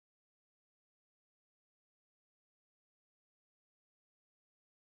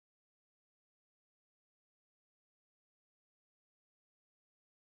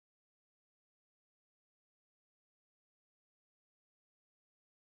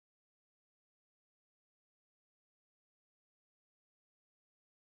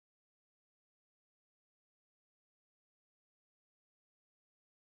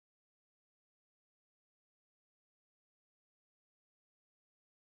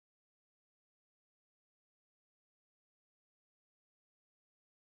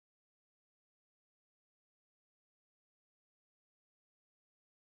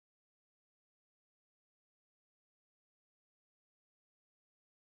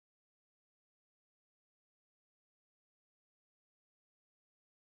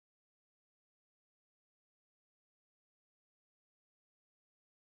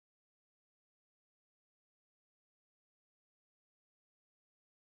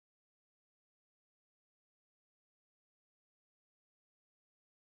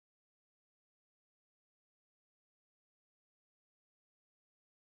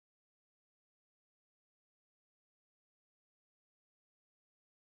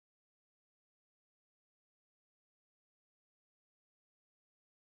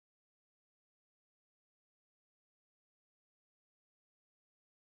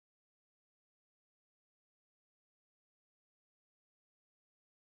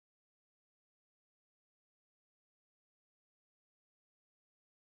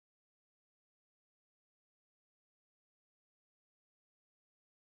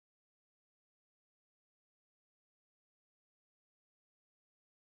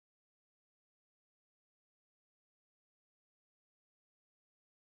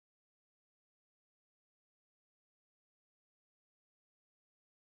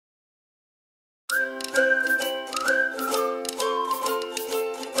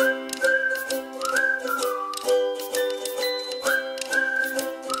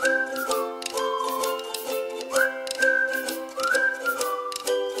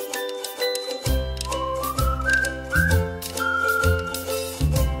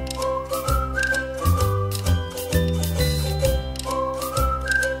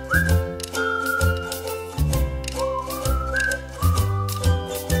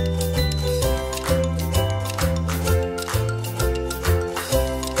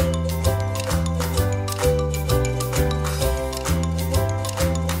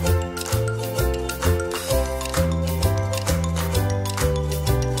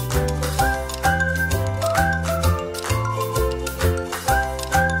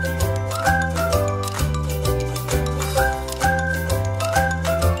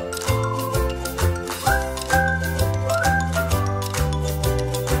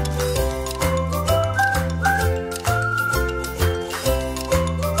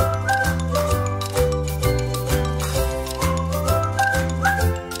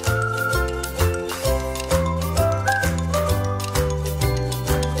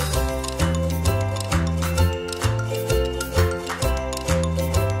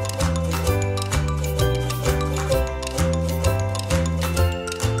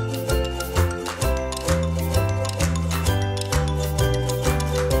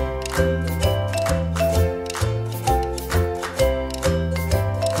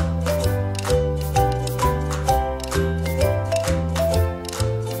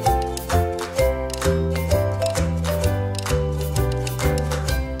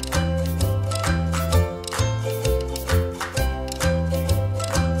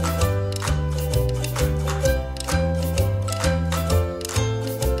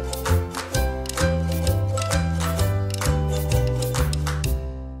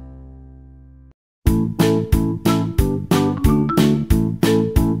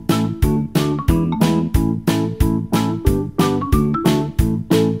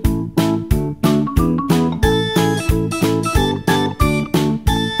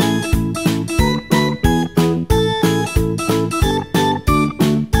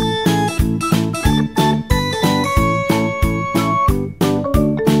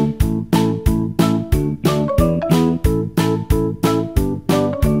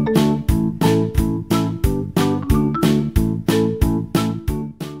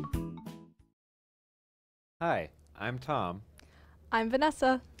Hi, I'm Tom, I'm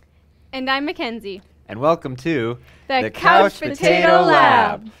Vanessa. And I'm Mackenzie. and welcome to The Couch Potato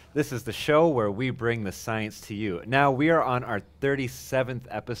Lab. This is the show where we bring the science to you. Now, we are on our 37th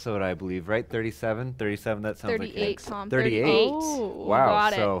episode, I believe, right? 37? 37, that sounds like 38, it. Tom. 38. Oh, Wow,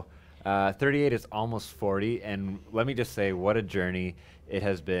 got it. so 38 is almost 40, and let me just say, what a journey it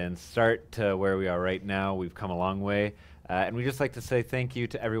has been. Start to where we are right now, we've come a long way. And we just like to say thank you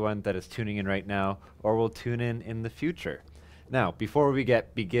to everyone that is tuning in right now or will tune in the future. Now, before we begin,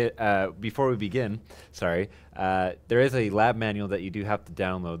 there is a lab manual that you do have to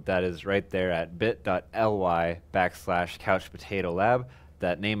download. That is right there at bit.ly/couchpotatolab.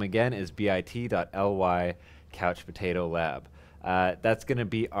 That name again is bit.ly couchpotatolab. That's going to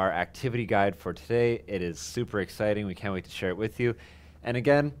be our activity guide for today. It is super exciting. We can't wait to share it with you. And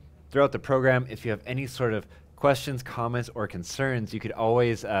again, throughout the program, if you have any sort of questions, comments, or concerns, you could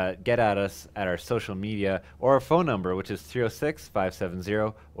always get at us at our social media or our phone number, which is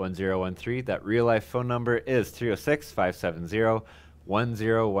 306-570-1013. That real-life phone number is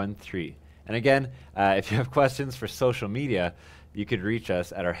 306-570-1013. And again, if you have questions for social media, you could reach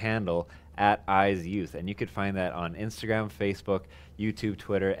us at our handle at EyesYouth, and you could find that on Instagram, Facebook, YouTube,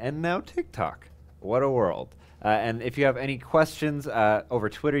 Twitter, and now TikTok. What a world. And if you have any questions over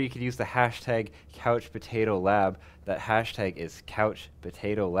Twitter, you could use the hashtag CouchPotatoLab. That hashtag is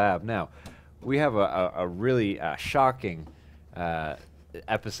CouchPotatoLab. Now, we have a really shocking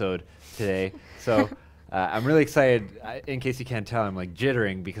episode today. So I'm really excited. In case you can't tell, I'm like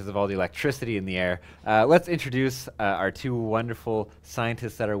jittering because of all the electricity in the air. Let's introduce our two wonderful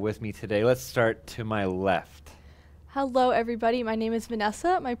scientists that are with me today. Let's start to my left. Hello, everybody. My name is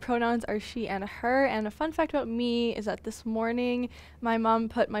Vanessa. My pronouns are she and her. And a fun fact about me is that this morning, my mom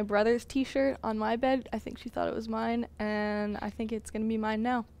put my brother's t-shirt on my bed. I think she thought it was mine, and I think it's going to be mine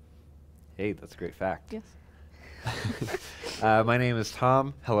now. Hey, that's a great fact. Yes. My name is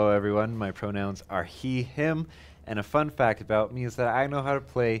Tom. Hello, everyone. My pronouns are he, him. And a fun fact about me is that I know how to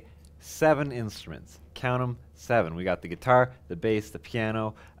play 7 instruments. Count them, 7. We got the guitar, the bass, the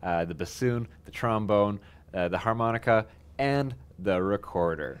piano, the bassoon, the trombone, the harmonica, and the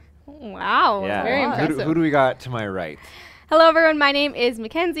recorder. Wow, Yeah. very Wow. impressive. Who do we got to my right? Hello, everyone. My name is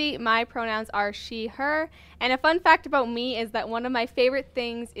Mackenzie. My pronouns are she, her. And a fun fact about me is that one of my favorite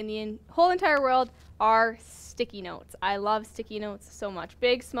things in the whole entire world are sticky notes. I love sticky notes so much.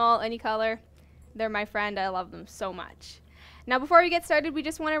 Big, small, any color. They're my friend. I love them so much. Now, before we get started, we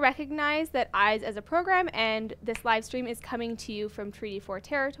just want to recognize that Eyes as a program and this live stream is coming to you from Treaty 4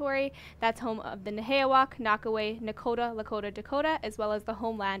 territory. That's home of the Nehiyawak, Nakaway, Nakota, Lakota, Dakota, as well as the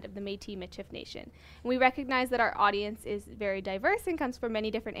homeland of the Métis Michif Nation. And we recognize that our audience is very diverse and comes from many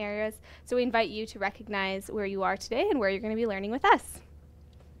different areas, so we invite you to recognize where you are today and where you're going to be learning with us.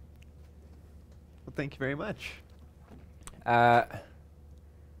 Well, thank you very much.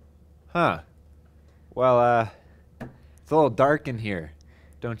 Well, it's a little dark in here,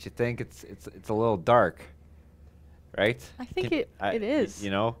 don't you think? It's a little dark, right? I think it is.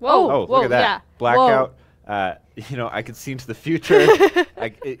 You know? Whoa, Oh, whoa, look at that. yeah. Blackout. You know, I could see into the future.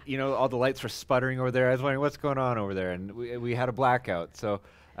 You know, all the lights were sputtering over there. I was wondering what's going on over there, and we had a blackout. So,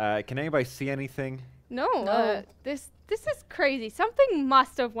 can anybody see anything? No, No. This is crazy. Something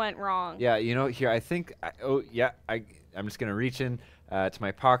must have went wrong. Yeah, you know, here, I think, I'm just going to reach in to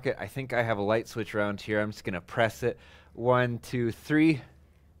my pocket. I think I have a light switch around here. I'm just going to press it. 1, 2, 3.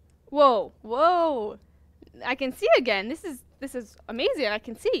 Whoa. Whoa. I can see again. This is amazing. I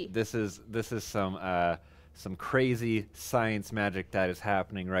can see. This is some crazy science magic that is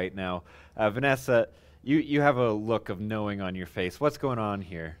happening right now. Vanessa, you have a look of knowing on your face. What's going on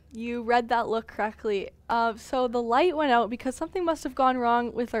here? You read that look correctly. So the light went out because something must have gone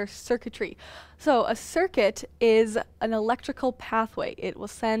wrong with our circuitry. So a circuit is an electrical pathway. It will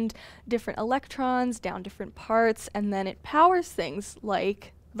send different electrons down different parts, and then it powers things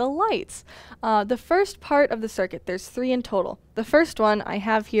like the lights. The first part of the circuit, there's 3 in total. The first one I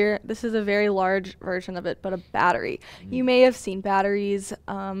have here, this is a very large version of it, but a battery. You may have seen batteries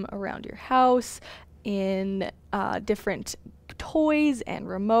around your house, in different toys and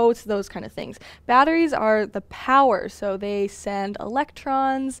remotes, those kind of things. Batteries are the power, so they send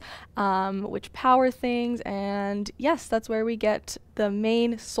electrons, which power things, and yes, that's where we get the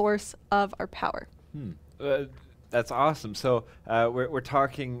main source of our power. That's awesome. So we're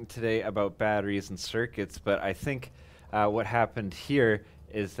talking today about batteries and circuits, but I think what happened here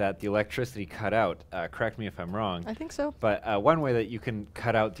is that the electricity cut out. Correct me if I'm wrong. I think so. But one way that you can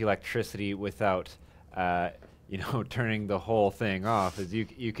cut out the electricity without you know, turning the whole thing off is you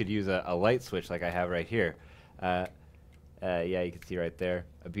could use a light switch like I have right here. Yeah, you can see right there,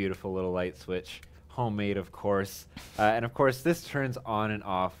 a beautiful little light switch. homemade, of course. And of course, this turns on and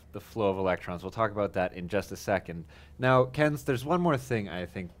off the flow of electrons. We'll talk about that in just a second. Now, Kens, there's one more thing I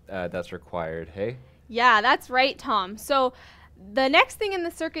think that's required, hey? Yeah, that's right, Tom. So the next thing in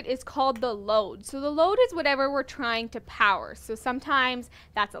the circuit is called the load. So the load is whatever we're trying to power. So sometimes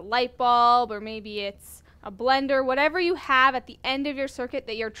that's a light bulb, or maybe it's a blender, whatever you have at the end of your circuit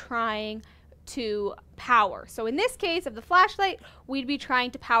that you're trying to power. So in this case of the flashlight, we'd be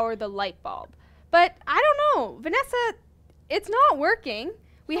trying to power the light bulb. But I don't know, Vanessa, it's not working.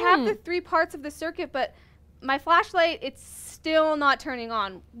 We have the 3 parts of the circuit, but my flashlight, it's still not turning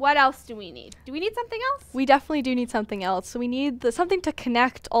on. What else do we need? Do we need something else? We definitely do need something else. So we need something to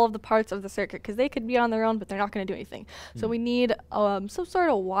connect all of the parts of the circuit, because they could be on their own, but they're not going to do anything. So we need some sort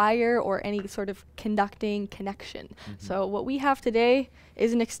of wire or any sort of conducting connection. So what we have today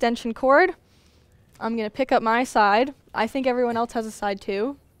is an extension cord. I'm going to pick up my side. I think everyone else has a side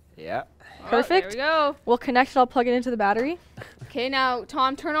too. Yeah. Perfect. Oh, there we go. We'll connect it. I'll plug it into the battery. Okay, now,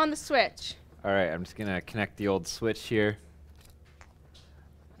 Tom, turn on the switch. All right, I'm just going to connect the old switch here.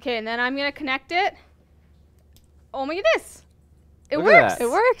 Okay, and then I'm going to connect it. Oh my goodness. It Look at works. that. It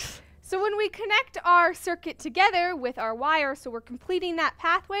works. So when we connect our circuit together with our wire, so we're completing that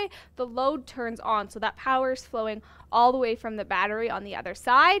pathway, the load turns on. So that power is flowing all the way from the battery on the other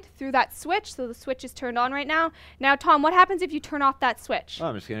side through that switch. So the switch is turned on right now. Now, Tom, what happens if you turn off that switch? Well,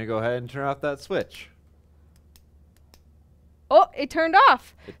 I'm just going to go ahead and turn off that switch. Oh, it turned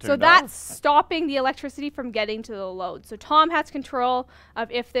off. It So turned that's off. stopping the electricity from getting to the load. So Tom has control of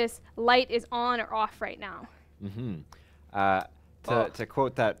if this light is on or off right now. To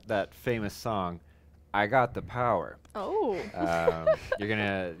quote that famous song, I got the power. Oh. You're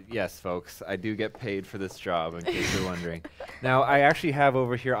gonna, yes, folks, I do get paid for this job, in case you're wondering. Now, I actually have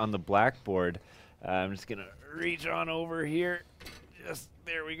over here on the blackboard, I'm just gonna reach on over here. Just,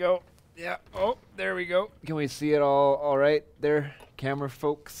 there we go. Yeah, oh, there we go. Can we see it all right there, camera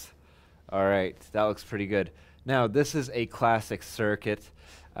folks? All right, that looks pretty good. Now, this is a classic circuit.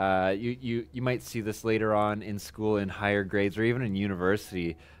 You might see this later on in school in higher grades or even in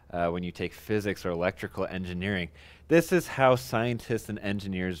university when you take physics or electrical engineering. This is how scientists and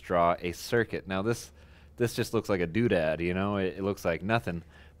engineers draw a circuit. Now this just looks like a doodad, you know, it looks like nothing,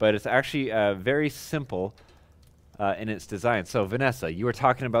 but it's actually very simple in its design. So Vanessa, you were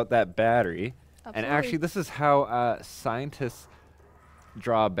talking about that battery, and actually this is how scientists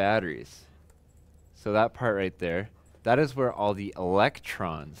draw batteries. So that part right there, that is where all the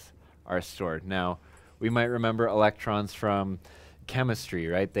electrons are stored. Now, we might remember electrons from chemistry,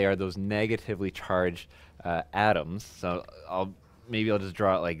 right? They are those negatively charged atoms. So maybe I'll just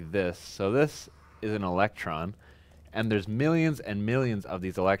draw it like this. So this is an electron, and there's millions and millions of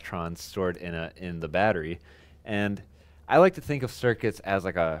these electrons stored in the battery. And I like to think of circuits as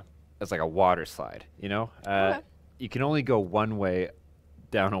like a water slide. You know, you can only go one way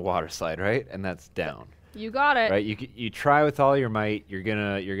down a water slide, right? And that's down. You got it. Right, you try with all your might. You're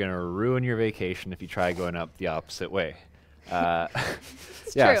gonna ruin your vacation if you try going up the opposite way. Yeah,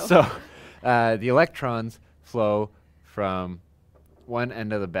 true. so the electrons flow from one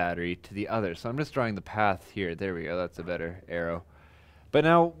end of the battery to the other. So I'm just drawing the path here. There we go. That's a better arrow. But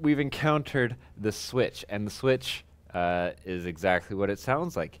now we've encountered the switch, and the switch is exactly what it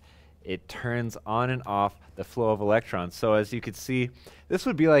sounds like. It turns on and off the flow of electrons. So as you could see, this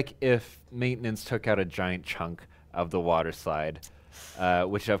would be like if maintenance took out a giant chunk of the water slide,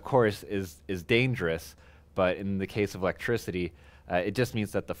 which of course is dangerous, but in the case of electricity, it just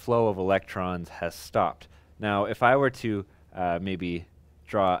means that the flow of electrons has stopped. Now, if I were to maybe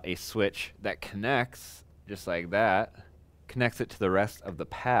draw a switch that connects, just like that, connects it to the rest of the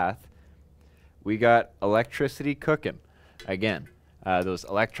path, we got electricity cooking. Again, those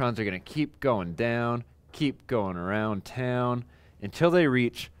electrons are going to keep going down, keep going around town until they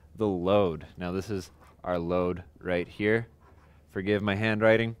reach the load. Now this is our load right here. Forgive my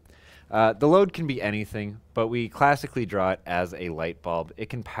handwriting. The load can be anything, but we classically draw it as a light bulb. It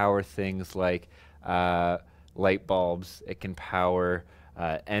can power things like light bulbs. It can power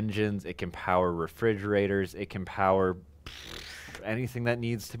engines. It can power refrigerators. It can power anything that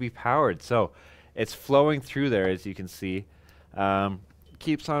needs to be powered. So it's flowing through there, as you can see.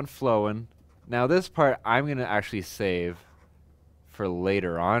 Keeps on flowing. Now this part I'm going to actually save for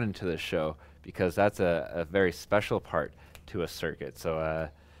later on into the show because that's a very special part to a circuit. So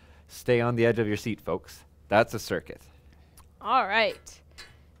stay on the edge of your seat, folks. That's a circuit. All right.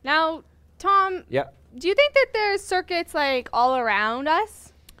 Now, Tom, Yeah. do you think that there's circuits like all around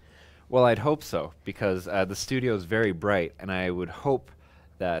us? Well, I'd hope so because the studio is very bright, and I would hope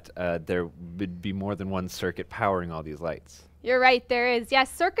that there would be more than one circuit powering all these lights. You're right, there is.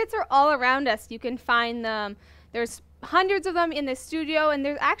 Yes, circuits are all around us. You can find them. There's hundreds of them in the studio, and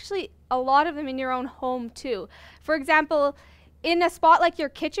there's actually a lot of them in your own home too. For example, in a spot like your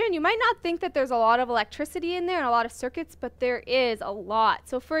kitchen, you might not think that there's a lot of electricity in there and a lot of circuits, but there is a lot.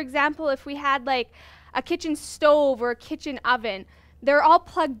 So for example, if we had like a kitchen stove or a kitchen oven, they're all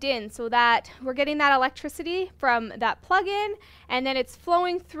plugged in so that we're getting that electricity from that plug-in, and then it's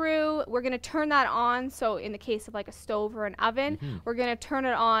flowing through. We're going to turn that on. So in the case of like a stove or an oven, we're going to turn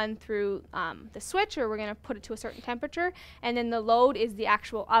it on through the switch, or we're going to put it to a certain temperature, and then the load is the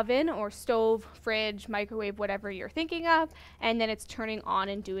actual oven or stove, fridge, microwave, whatever you're thinking of, and then it's turning on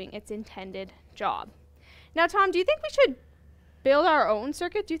and doing its intended job. Now, Tom, do you think we should build our own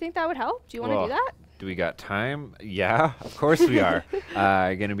circuit? Do you think that would help? Do you want to do that? Do we got time? Yeah, of course we are.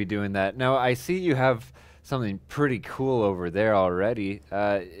 Going to be doing that. Now, I see you have something pretty cool over there already.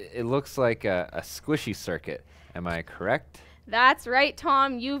 It looks like a squishy circuit. Am I correct? That's right,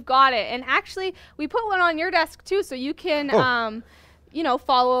 Tom. You've got it. And actually, we put one on your desk too, so you can, you know,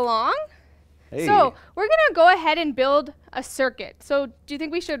 follow along. Hey. So we're going to go ahead and build a circuit. So do you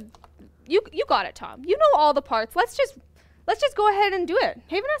think we should? You got it, Tom. You know all the parts. Let's just go ahead and do it.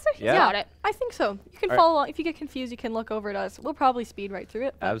 Hey, Vanessa? Yeah. You got it. I think so. You can follow along. If you get confused, you can look over at us. We'll probably speed right through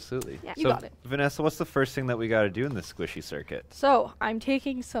it. Absolutely. Yeah, so you got it. Vanessa, what's the first thing that we got to do in this squishy circuit? So I'm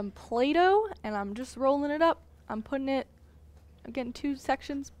taking some Play-Doh and I'm just rolling it up. I'm getting 2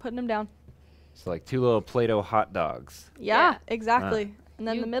 sections, putting them down. So like 2 little Play-Doh hot dogs. Yeah, exactly. And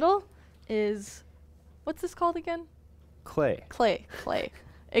then the middle is, what's this called again? Clay. Clay.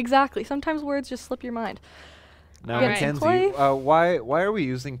 Exactly. Sometimes words just slip your mind. Now, All right. Mackenzie, Clay. why are we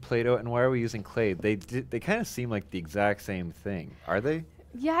using Play-Doh and why are we using clay? They kind of seem like the exact same thing. Are they?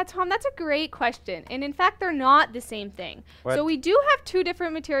 Yeah, Tom, that's a great question. And in fact, they're not the same thing. What? So we do have 2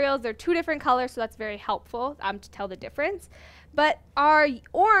 different materials. They're 2 different colors, so that's very helpful to tell the difference. But our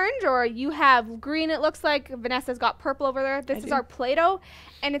orange, or you have green, it looks like Vanessa's got purple over there. This is our Play-Doh,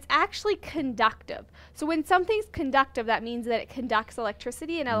 and it's actually conductive. So when something's conductive, that means that it conducts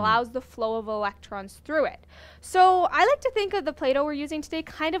electricity and allows the flow of electrons through it. So I like to think of the Play-Doh we're using today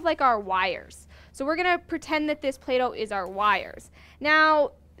kind of like our wires. So we're going to pretend that this Play-Doh is our wires.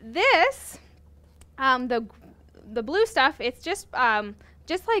 Now, this, the blue stuff, it's just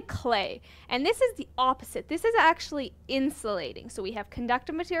like clay. And this is the opposite. This is actually insulating. So we have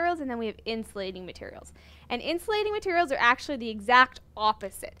conductive materials and then we have insulating materials. And insulating materials are actually the exact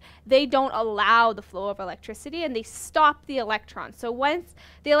opposite. They don't allow the flow of electricity and they stop the electrons. So once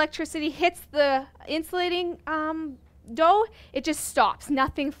the electricity hits the insulating dough, it just stops.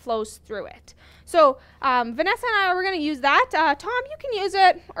 Nothing flows through it. So Vanessa and I, we're going to use that. Tom, you can use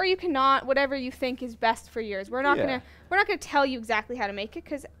it or you cannot, whatever you think is best for yours. We're not going to tell you exactly how to make it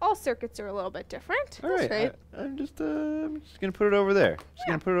because all circuits are a little bit different. All right. I'm just going to put it over there.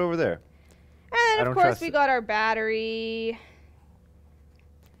 And then, of course, we got our battery.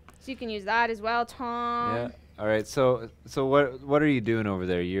 So you can use that as well, Tom. Yeah. All right. So what are you doing over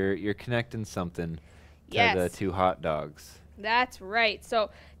there? You're connecting something to the 2 hot dogs. That's right.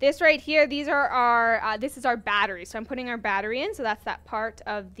 So this right here, these are our this is our battery. So I'm putting our battery in. So that's that part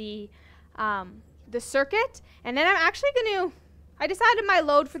of the circuit. And then I'm actually I decided my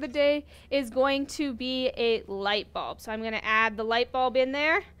load for the day is going to be a light bulb. So I'm going to add the light bulb in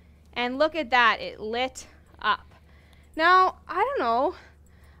there. And look at that, it lit up. Now, I don't know.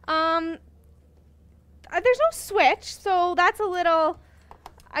 There's no switch, so that's a little,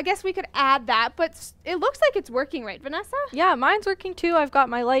 I guess we could add that, but it looks like it's working right, Vanessa? Yeah, mine's working too. I've got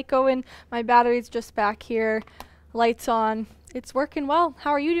my light going. My battery's just back here. Lights on. It's working well.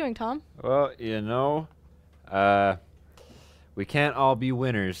 How are you doing, Tom? Well, we can't all be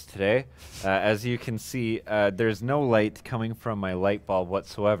winners today. As you can see, there's no light coming from my light bulb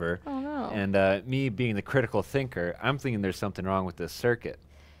whatsoever. Oh, no. And me being the critical thinker, I'm thinking there's something wrong with this circuit.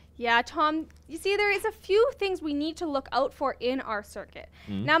 Yeah, Tom, you see, there is a few things we need to look out for in our circuit.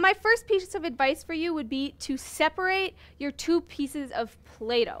 Now, my first piece of advice for you would be to separate your 2 pieces of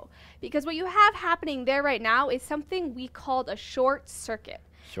Play-Doh. Because what you have happening there right now is something we called a short circuit.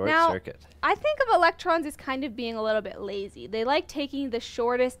 Short circuit. I think of electrons as kind of being a little bit lazy. They like taking the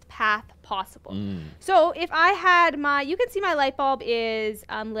shortest path possible. So if I had you can see my light bulb is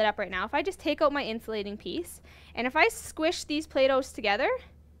lit up right now. If I just take out my insulating piece, and if I squish these Play-Dohs together,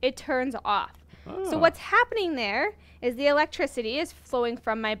 it turns off. So what's happening there is the electricity is flowing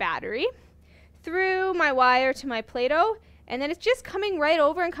from my battery through my wire to my Play-Doh, and then it's just coming right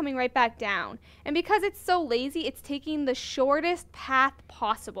over and coming right back down. And because it's so lazy, it's taking the shortest path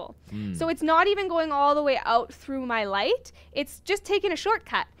possible. So it's not even going all the way out through my light. It's just taking a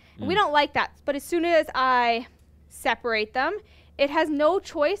shortcut. And we don't like that. But as soon as I separate them. It has no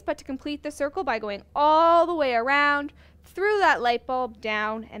choice but to complete the circle by going all the way around, through that light bulb,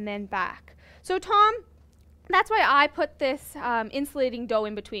 down, and then back. So Tom, that's why I put this insulating dough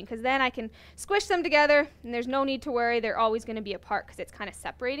in between, because then I can squish them together and there's no need to worry. They're always going to be apart because it's kind of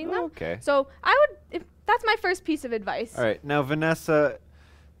separating them. Okay. So that's my first piece of advice. All right. Now, Vanessa,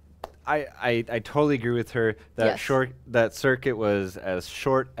 I totally agree with her that Yes. that circuit was as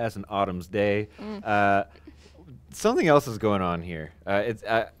short as an autumn's day. Something else is going on here.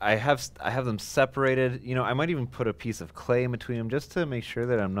 I have them separated. You know, I might even put a piece of clay in between them just to make sure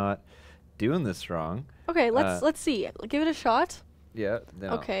that I'm not doing this wrong. Okay, let's see. Give it a shot. Yeah. No.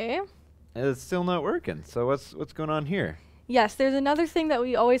 Okay. And it's still not working. So what's going on here? Yes, there's another thing that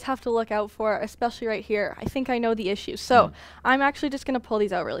we always have to look out for, especially right here. I think I know the issue. So I'm actually just going to pull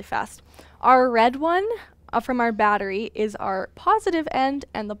these out really fast. Our red one from our battery is our positive end,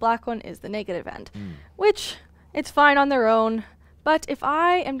 and the black one is the negative end, which it's fine on their own. But if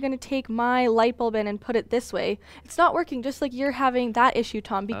I am going to take my light bulb in and put it this way, it's not working, just like you're having that issue,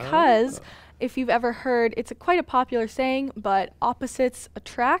 Tom, because if you've ever heard, it's quite a popular saying, but opposites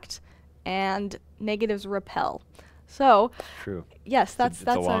attract and negatives repel. So, True. yes, It's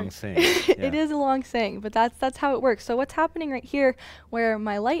a long saying. It is a long saying, but that's how it works. So what's happening right here where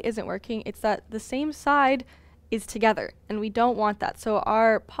my light isn't working, it's that the same side is together, and we don't want that. So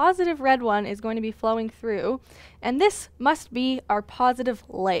our positive red one is going to be flowing through, and this must be our positive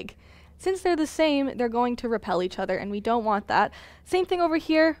leg. Since they're the same, they're going to repel each other, and we don't want that. Same thing over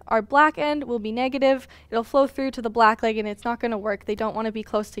here. Our black end will be negative. It'll flow through to the black leg, and it's not going to work. They don't want to be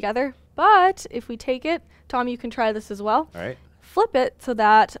close together. But if we take it, Tom, you can try this as well. All right. Flip it so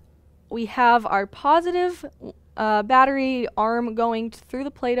that we have our positive battery arm going through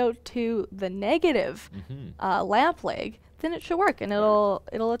the Play-Doh to the negative lamp leg. Then it should work, and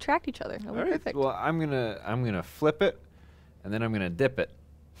it'll attract each other. It'll be perfect. Well, I'm gonna flip it, and then I'm gonna dip it.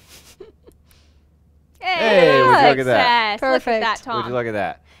 Hey, would you look at that? Look at that, Perfect. Tom. Would you look at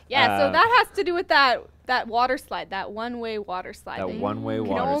that? Yeah, so that has to do with that water slide, that one-way water slide. That one-way can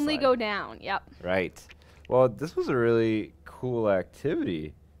water only slide. go down. Yep. Right. Well, this was a really cool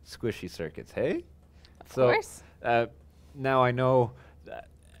activity, squishy circuits. Hey. Of course. Now I know that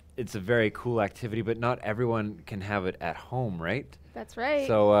it's a very cool activity, but not everyone can have it at home, right? That's right.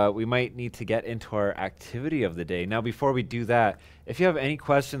 So we might need to get into our activity of the day. Now, before we do that, if you have any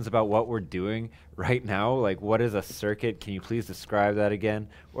questions about what we're doing right now, like what is a circuit, can you please describe that again?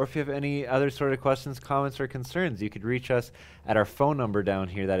 Or if you have any other sort of questions, comments, or concerns, you could reach us at our phone number down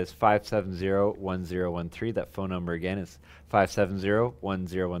here. That is 570-1013. That phone number again is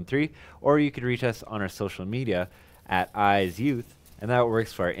 570-1013. Or you could reach us on our social media at Eyes Youth, and that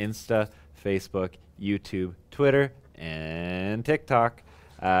works for our Insta, Facebook, YouTube, Twitter, and TikTok.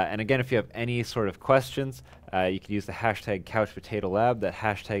 And again, if you have any sort of questions, you can use the hashtag CouchPotatoLab. That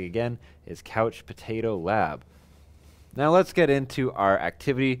hashtag again is CouchPotatoLab. Now let's get into our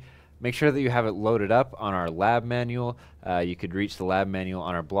activity. Make sure that you have it loaded up on our lab manual. You could reach the lab manual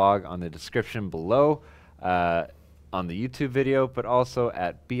on our blog on the description below on the YouTube video, but also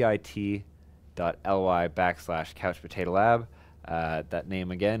at bit.ly/CouchPotatoLab. That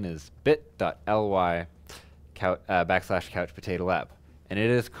name again is bit.ly /CouchPotatoLab. And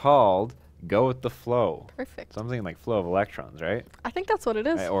it is called Go with the Flow. Perfect. Something like flow of electrons, right? I think that's what it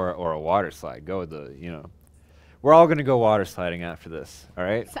is. Right, or a water slide. Go with the, We're all going to go water sliding after this, all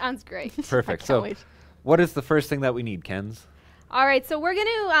right? Sounds great. Perfect. I can't So wait. what is the first thing that we need, Kens? All right, so we're going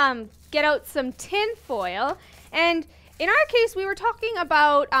to get out some tin foil. And in our case, we were talking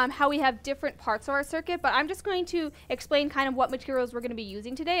about how we have different parts of our circuit, but I'm just going to explain kind of what materials we're going to be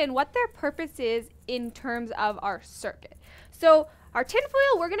using today and what their purpose is in terms of our circuit. So our tin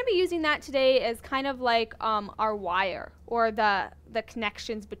foil, we're going to be using that today as kind of like our wire, or the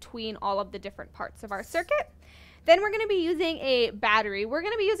connections between all of the different parts of our circuit. Then we're going to be using a battery. We're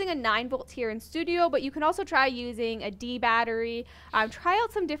going to be using a 9-volt here in studio, but you can also try using a D battery. Try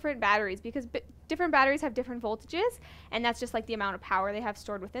out some different batteries, because different batteries have different voltages, and that's just like the amount of power they have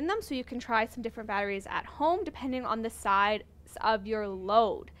stored within them. So you can try some different batteries at home depending on the size of your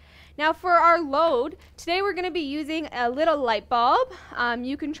load. Now for our load, today we're going to be using a little light bulb.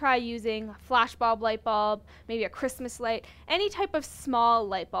 You can try using a flash bulb light bulb, maybe a Christmas light, any type of small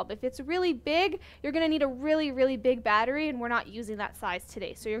light bulb. If it's really big, you're going to need a really, really big battery, and we're not using that size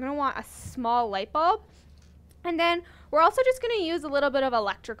today. So you're going to want a small light bulb. And then we're also just going to use a little bit of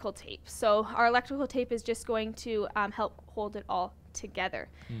electrical tape. So our electrical tape is just going to help hold it all together.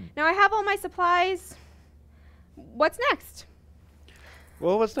 Now I have all my supplies. What's next?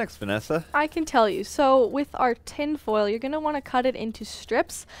 Well, what's next, Vanessa? I can tell you. So with our tin foil, you're going to want to cut it into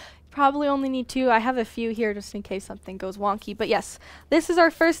strips. Probably only need 2. I have a few here just in case something goes wonky. But yes, this is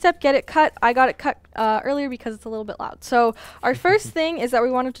our first step. Get it cut. I got it cut earlier because it's a little bit loud. So our first thing is that we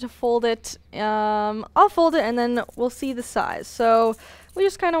wanted to fold it. I'll fold it and then we'll see the size. So we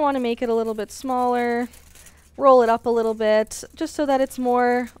just kind of want to make it a little bit smaller, roll it up a little bit, just so that it's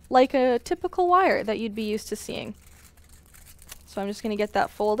more like a typical wire that you'd be used to seeing. So I'm just going to get that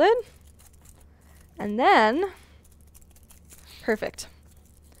folded. And then, perfect.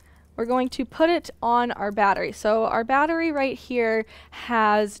 We're going to put it on our battery. So our battery right here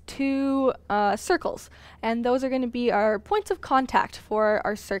has 2 circles, and those are going to be our points of contact for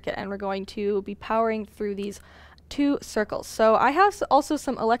our circuit, and we're going to be powering through these 2 circles. So I have also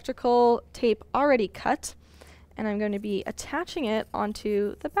some electrical tape already cut, and I'm going to be attaching it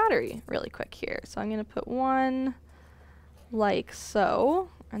onto the battery really quick here. So I'm going to put one like so,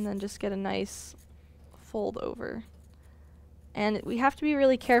 and then just get a nice fold over. And we have to be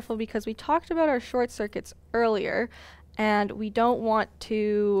really careful because we talked about our short circuits earlier, and we don't want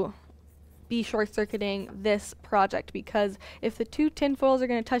to be short-circuiting this project, because if the 2 tinfoils are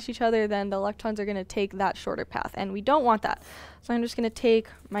going to touch each other, then the electrons are going to take that shorter path, and we don't want that. So I'm just going to take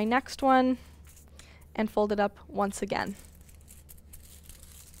my next one and fold it up once again.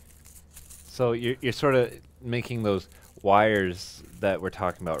 So you're sort of making those wires that we're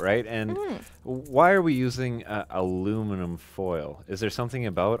talking about, right? And why are we using aluminum foil? Is there something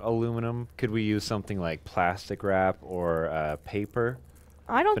about aluminum? Could we use something like plastic wrap or paper?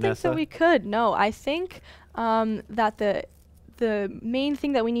 I don't Vanessa? think that we could. No, I think that the main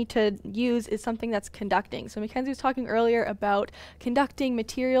thing that we need to use is something that's conducting. So Mackenzie was talking earlier about conducting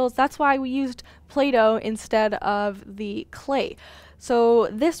materials. That's why we used Play-Doh instead of the clay. So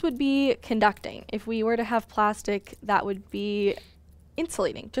this would be conducting. If we were to have plastic, that would be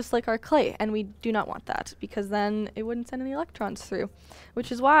insulating, just like our clay, and we do not want that, because then it wouldn't send any electrons through,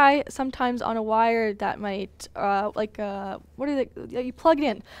 which is why sometimes on a wire that might, what are they, you plug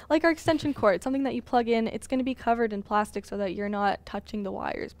in, like our extension cord, something that you plug in, it's going to be covered in plastic so that you're not touching the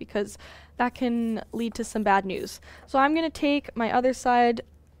wires, because that can lead to some bad news. So I'm going to take my other side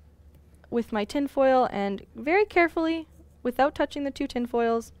with my tin foil and very carefully, without touching the 2 tin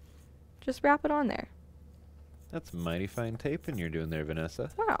foils, just wrap it on there. That's mighty fine taping you're doing there, Vanessa.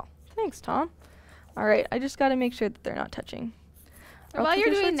 Wow, thanks, Tom. All right, I just got to make sure that they're not touching. While you're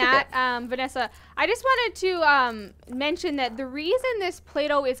doing that, Vanessa, I just wanted to mention that the reason this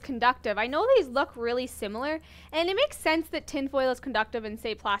Play-Doh is conductive, I know these look really similar, and it makes sense that tinfoil is conductive and,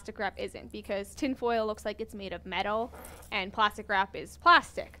 say, plastic wrap isn't, because tinfoil looks like it's made of metal and plastic wrap is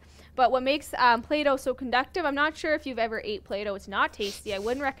plastic. But what makes Play-Doh so conductive, I'm not sure if you've ever ate Play-Doh. It's not tasty. I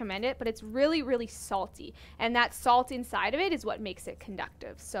wouldn't recommend it, but it's really, really salty. And that salt inside of it is what makes it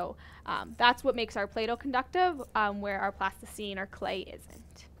conductive. So that's what makes our Play-Doh conductive, where our plasticine or clay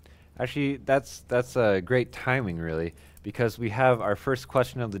isn't. Actually, that's great timing, really, because we have our first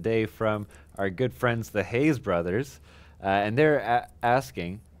question of the day from our good friends, the Hayes brothers, and they're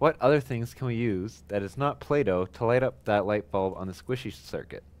asking, what other things can we use that is not Play-Doh to light up that light bulb on the squishy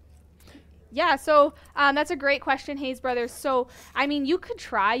circuit? Yeah, so that's a great question, Hayes Brothers. So, I mean, you could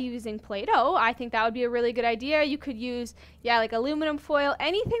try using Play-Doh. I think that would be a really good idea. You could use, like aluminum foil,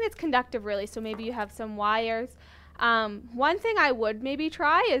 anything that's conductive, really. So maybe you have some wires. One thing I would maybe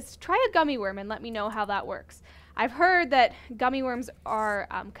try is try a gummy worm and let me know how that works. I've heard that gummy worms are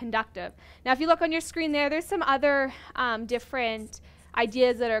conductive. Now, if you look on your screen there's some other different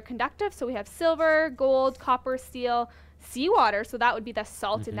ideas that are conductive. So we have silver, gold, copper, steel, seawater, so that would be the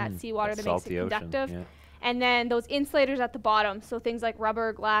salt in that seawater that makes it conductive. Yeah. And then those insulators at the bottom, so things like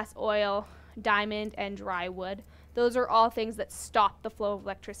rubber, glass, oil, diamond, and dry wood. Those are all things that stop the flow of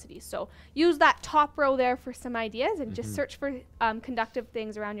electricity. So use that top row there for some ideas, and just search for conductive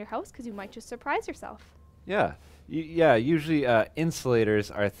things around your house, because you might just surprise yourself. Yeah. Usually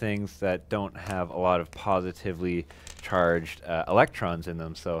insulators are things that don't have a lot of positively charged electrons in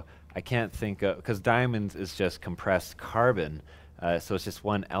them, so I can't think of, because diamonds is just compressed carbon, so it's just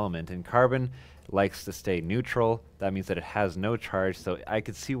one element, and carbon likes to stay neutral. That means that it has no charge, so I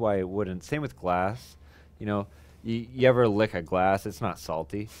could see why it wouldn't. Same with glass. You know, you ever lick a glass, it's not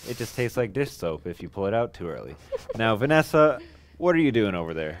salty. It just tastes like dish soap if you pull it out too early. Now, Vanessa, what are you doing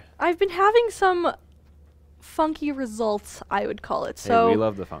over there? I've been having some funky results, I would call it. So hey, we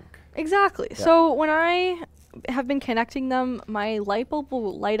love the funk. Exactly. Yeah. So when I have been connecting them, my light bulb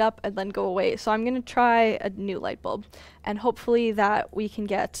will light up and then go away. So I'm going to try a new light bulb, and hopefully that we can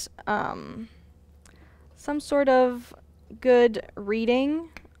get some sort of good reading.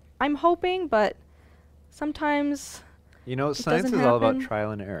 I'm hoping, but sometimes science is all about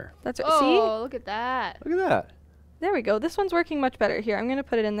trial and error. That's see? Look at that. Look at that. There we go. This one's working much better. Here, I'm going to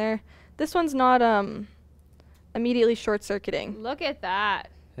put it in there. This one's not immediately short-circuiting. Look at that.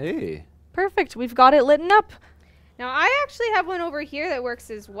 Hey. Perfect. We've got it lit up. Now, I actually have one over here that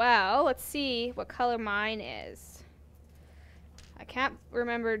works as well. Let's see what color mine is. I can't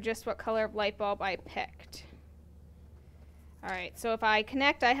remember just what color light bulb I picked. All right, so if I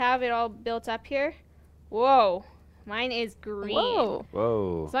connect, I have it all built up here. Whoa, mine is green. Whoa.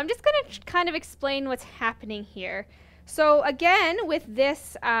 Whoa. So I'm just going to kind of explain what's happening here. So again, with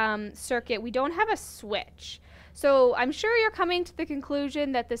this circuit, we don't have a switch. So I'm sure you're coming to the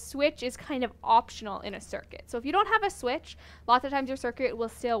conclusion that the switch is kind of optional in a circuit. So if you don't have a switch, lots of times your circuit will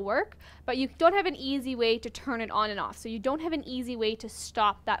still work, but you don't have an easy way to turn it on and off. So you don't have an easy way to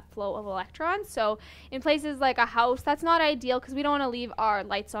stop that flow of electrons. So in places like a house, that's not ideal because we don't want to leave our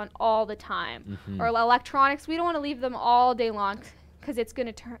lights on all the time. Or electronics, we don't want to leave them all day long because it's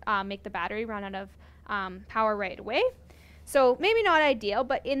going to make the battery run out of power right away. So maybe not ideal,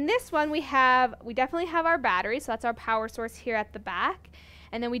 but in this one we definitely have our battery, so that's our power source here at the back.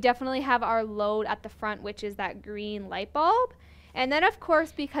 And then we definitely have our load at the front, which is that green light bulb. And then of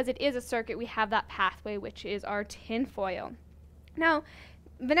course, because it is a circuit, we have that pathway, which is our tin foil. Now,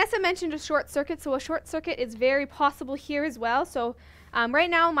 Vanessa mentioned a short circuit, so a short circuit is very possible here as well. So right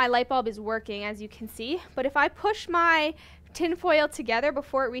now my light bulb is working, as you can see, but if I push my tin foil together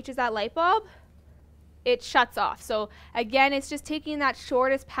before it reaches that light bulb, it shuts off. So again, it's just taking that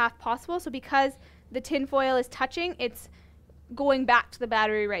shortest path possible. So because the tin foil is touching, it's going back to the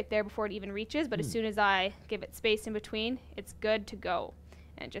battery right there before it even reaches. But as soon as I give it space in between, it's good to go.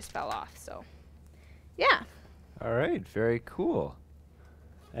 And it just fell off. So yeah. All right, very cool.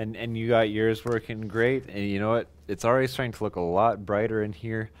 And you got yours working great. And you know what? It's already starting to look a lot brighter in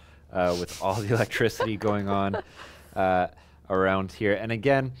here with all the electricity going on around here. And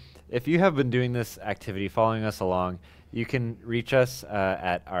again, if you have been doing this activity, following us along, you can reach us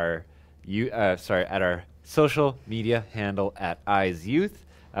at our social media handle at EyesYouth.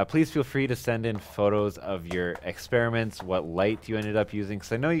 Please feel free to send in photos of your experiments, what light you ended up using,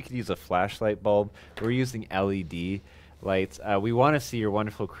 because I know you could use a flashlight bulb. We're using LED lights. We want to see your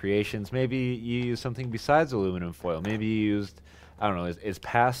wonderful creations. Maybe you use something besides aluminum foil. Maybe you used, I don't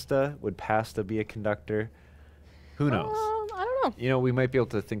know, would pasta be a conductor? Who knows? I don't know. You know, we might be able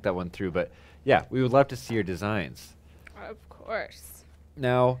to think that one through, but yeah, we would love to see your designs. Of course.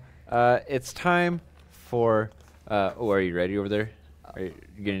 Now, it's time for, are you ready over there? Are you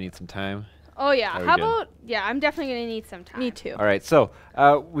going to need some time? Oh yeah, How how we doing? about, yeah, I'm definitely going to need some time. Me too. All right, so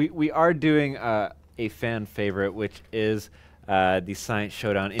we are doing a fan favorite, which is the Science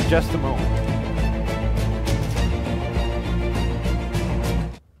Showdown in just a moment.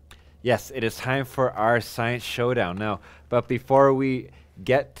 Yes, it is time for our Science Showdown now. But before we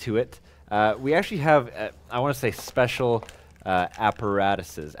get to it, we actually have, I want to say, special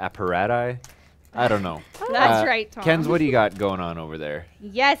apparatuses. Apparati? I don't know. That's right, Tom. Kenz, what do you got going on over there?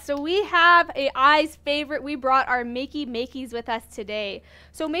 Yes, so we have a Eye's favorite. We brought our Makey Makeys with us today.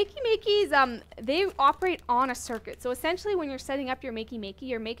 So Makey Makeys, they operate on a circuit. So essentially when you're setting up your Makey Makey,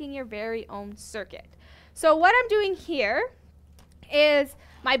 you're making your very own circuit. So what I'm doing here is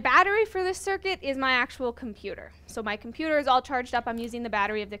my battery for this circuit is my actual computer. So my computer is all charged up. I'm using the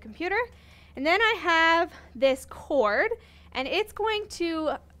battery of the computer. And then I have this cord, and it's going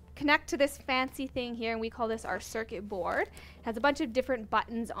to connect to this fancy thing here, and we call this our circuit board. It has a bunch of different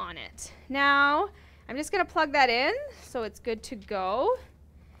buttons on it. Now, I'm just going to plug that in so it's good to go.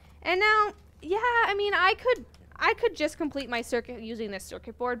 And now, yeah, I mean, I could just complete my circuit using this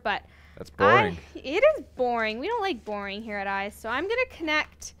circuit board, but That's boring. it is boring. We don't like boring here at Eyes. So I'm going to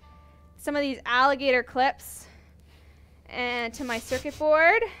connect some of these alligator clips to my circuit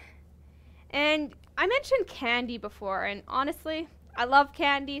board. And I mentioned candy before, and honestly, I love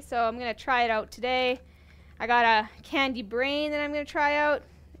candy, so I'm going to try it out today. I got a candy brain that I'm going to try out.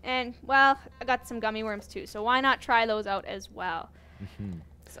 And, well, I got some gummy worms too, so why not try those out as well?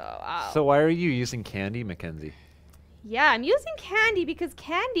 So why are you using candy, Mackenzie? Yeah, I'm using candy because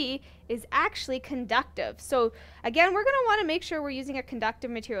candy is actually conductive. So again, we're going to want to make sure we're using a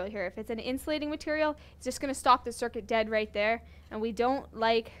conductive material here. If it's an insulating material, it's just going to stop the circuit dead right there, and we don't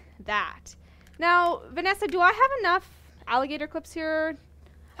like that. Now, Vanessa, do I have enough alligator clips here?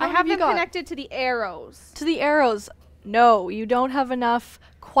 How I many have have you them got? connected to the arrows. To the arrows, no, you don't have enough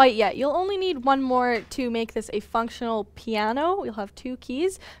quite yet. You'll only need one more to make this a functional piano. You'll have 2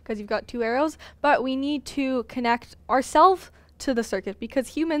 keys because you've got 2 arrows, but we need to connect ourselves to the circuit because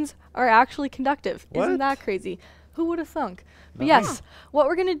humans are actually conductive. Isn't What? that crazy? Who would have thunk? But Nice. yes, what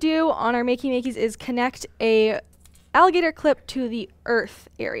we're going to do on our Makey Makeys is connect a alligator clip to the earth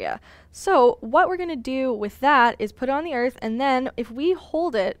area. So what we're going to do with that is put it on the earth, and then if we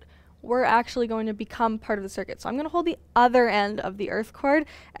hold it, we're actually going to become part of the circuit. So I'm going to hold the other end of the earth cord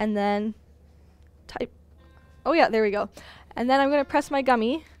and then type. Oh yeah, there we go. And then I'm going to press my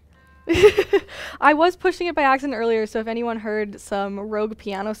gummy. I was pushing it by accident earlier, so if anyone heard some rogue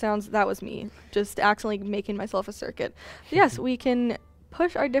piano sounds, that was me, just accidentally making myself a circuit. Yes, we can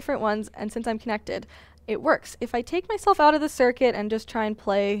push our different ones, and since I'm connected, it works. If I take myself out of the circuit and just try and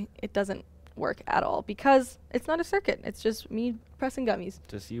play, it doesn't work at all because it's not a circuit. It's just me pressing gummies.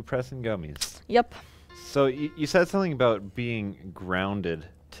 Just you pressing gummies. Yep. So you said something about being grounded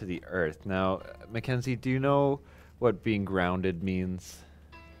to the earth. Now, Mackenzie, do you know what being grounded means?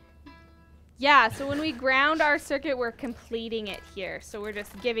 Yeah, so when we ground our circuit, we're completing it here. So we're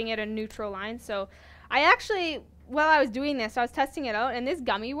just giving it a neutral line. So I actually, while I was doing this, I was testing it out, and this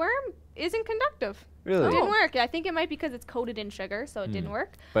gummy worm isn't conductive. Really? It didn't work. I think it might be because it's coated in sugar, so it didn't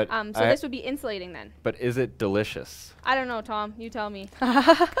work. But so this would be insulating then. But is it delicious? I don't know, Tom. You tell me.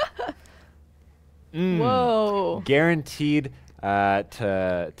 Whoa. Guaranteed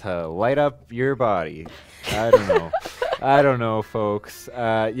to light up your body. I don't know. I don't know, folks.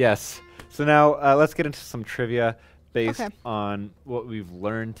 Yes. So now let's get into some trivia based on what we've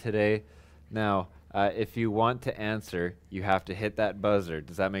learned today. Now, if you want to answer, you have to hit that buzzer.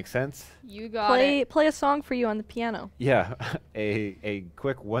 Does that make sense? You got it. Play a song for you on the piano. Yeah, a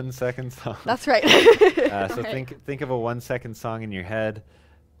quick 1 second song. That's right. So think of a 1 second song in your head.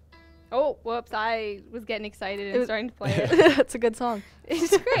 Oh, whoops. I was getting excited and starting to play it. That's a good song.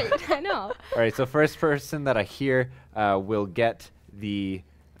 It's great. I know. All right, so first person that I hear will get the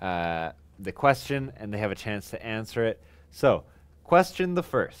question, and they have a chance to answer it. So, question the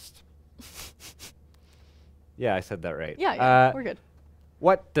first. Yeah, I said that right. Yeah, we're good.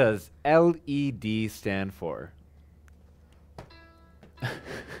 What does LED stand for?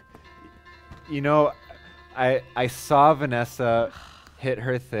 You know, I saw Vanessa hit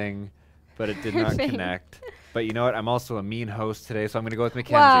her thing, but it did not connect. But you know what? I'm also a mean host today, so I'm going to go with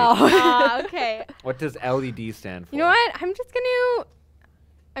Mackenzie. Wow. Okay. What does LED stand for? You know what?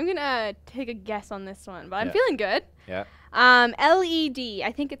 I'm gonna take a guess on this one, but I'm feeling good. Yeah. LED.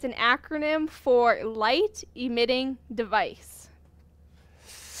 I think it's an acronym for light emitting device.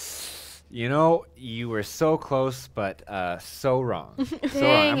 You know, you were so close, but so wrong. So wrong.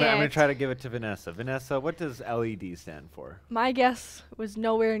 Dang I'm going to it. try to give it to Vanessa. Vanessa, what does LED stand for? My guess was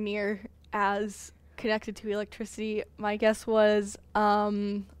nowhere near as connected to electricity. My guess was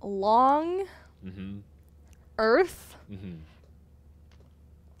long Mm-hmm. earth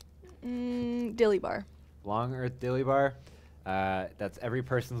Mm-hmm. dilly bar. Long Earth Dilly Bar. That's every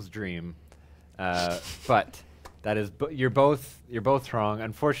person's dream. But that is you're both wrong.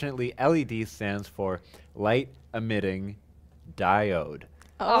 Unfortunately, LED stands for light emitting diode.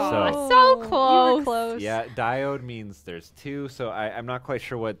 Oh, so close. You were close. Yeah, diode means there's two, so I'm not quite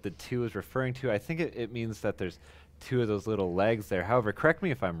sure what the two is referring to. I think it means that there's two of those little legs there. However, correct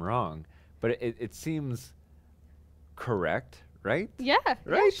me if I'm wrong, but it seems correct, right? Yeah.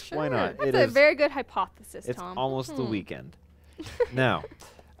 Right? Yeah, sure. Why not? That's It a is- very good hypothesis, It's Tom. almost the weekend. Now,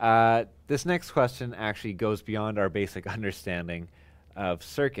 this next question actually goes beyond our basic understanding of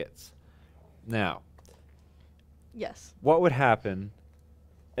circuits. Now, Yes. what would happen?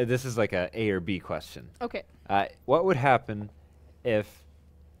 This is like a or B question. Okay. What would happen if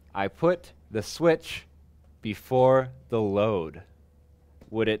I put the switch before the load?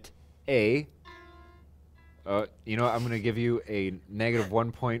 Would it A? You know what, I'm going to give you a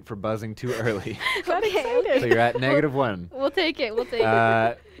 -1 point for buzzing too early. Okay. So you're at -1. We'll take it. We'll take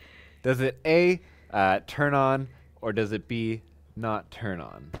it. Does it A, turn on, or does it B, not turn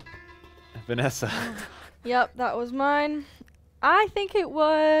on? Vanessa. Yep, that was mine. I think it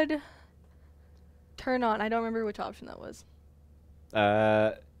would turn on. I don't remember which option that was.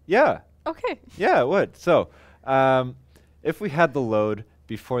 Yeah. Okay. Yeah, it would. So, if we had the load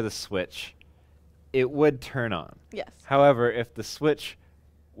before the switch, it would turn on. Yes. However, if the switch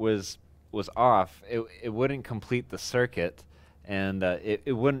was off, it wouldn't complete the circuit, and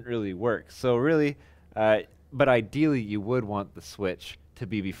it wouldn't really work. So really, but ideally, you would want the switch to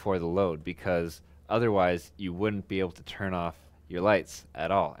be before the load, because otherwise you wouldn't be able to turn off your lights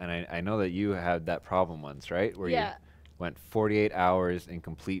at all. And I know that you had that problem once, right? Where Yeah. you went 48 hours in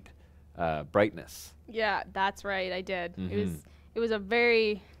complete brightness. Yeah, that's right. I did. Mhm. It was a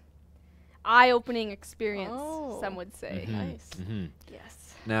very eye-opening experience, Oh. some would say. Nice. Mhm.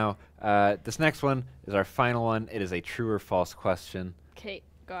 Yes. Now, this next one is our final one. It is a true or false question. Okay,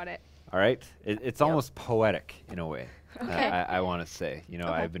 got it. All right? It's almost poetic in a way. Okay. I want to say. You know,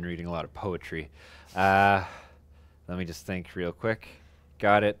 Okay. I've been reading a lot of poetry. Let Let me just think real quick.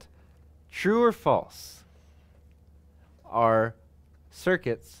 Got it. True or false? Are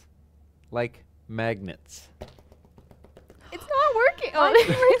circuits like magnets? It's not working. Mine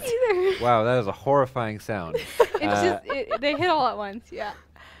didn't work either. Wow, that is a horrifying sound. They hit all at once. Yeah.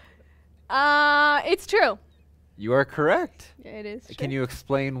 It's true. You are correct. Yeah, it is true. Can you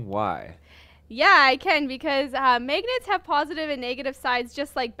explain why? Yeah, I can, because magnets have positive and negative sides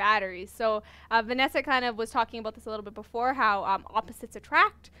just like batteries. So Vanessa kind of was talking about this a little bit before, how opposites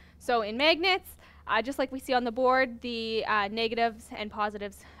attract. So in magnets, just like we see on the board, the negatives and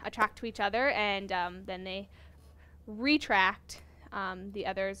positives attract to each other, and then they retract the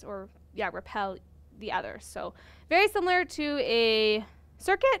others, or repel the others. So very similar to a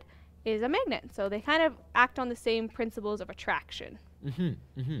circuit is a magnet. So they kind of act on the same principles of attraction.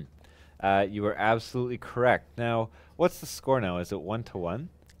 You are absolutely correct. Now, what's the score now? Is it 1-1?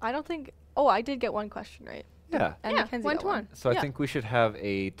 I don't think. Oh, I did get one question right. Yeah. And Yeah, Mackenzie 1 got to 1. So I think we should have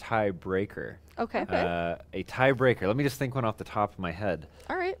a tiebreaker. Okay. A tiebreaker. Let me just think one off the top of my head.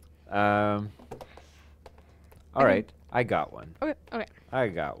 All right. All right. I got one. Okay. I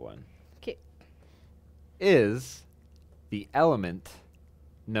got one. 'Kay. Is the element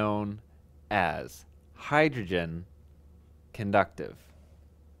known as hydrogen conductive?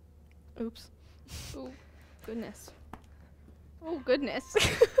 Oops. Oh, goodness. Oh, goodness.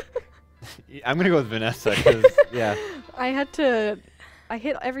 I'm going to go with Vanessa because, yeah. I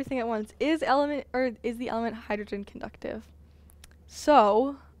hit everything at once. Is the element hydrogen conductive?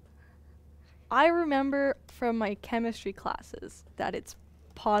 So, I remember from my chemistry classes that it's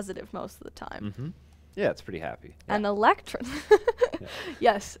positive most of the time. Yeah, it's pretty happy. Yeah. An electron.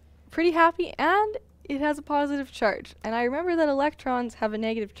 Yes, pretty happy, and it has a positive charge. And I remember that electrons have a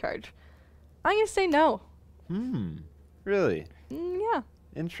negative charge. I'm going to say no. Really? Yeah.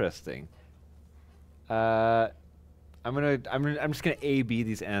 Interesting. I'm just gonna A/B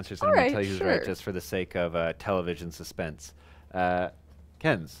these answers, and I'm Alright, gonna tell you who's right, sure. just for the sake of television suspense.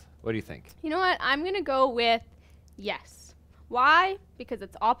 Kenz, what do you think? You know what? I'm going to go with yes. Why? Because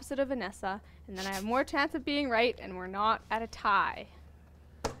it's opposite of Vanessa, and then I have more chance of being right, and we're not at a tie.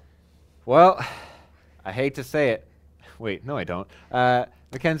 Well, I hate to say it. Wait, no, I don't.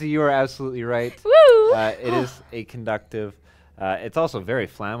 Mackenzie, you are absolutely right. Woo! It is a conductive. It's also very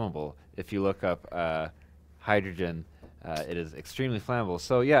flammable. If you look up hydrogen, it is extremely flammable.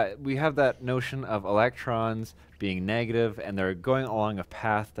 So yeah, we have that notion of electrons being negative, and they're going along a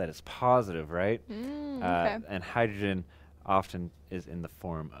path that is positive, right? Okay. And hydrogen often is in the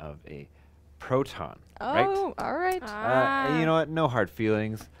form of a proton, right? Oh, all right. And you know what? No hard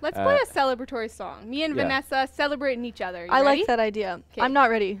feelings. Let's play a celebratory song. Me and yeah. Vanessa celebrating each other. You I ready? like that idea. 'Kay. I'm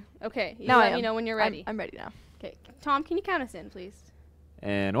not ready. Okay. You Now let I me am. know when you're ready. I'm ready now. Okay. Tom, can you count us in, please?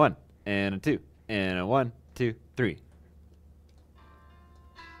 And 1, and a 2, and a 1, 2, 3.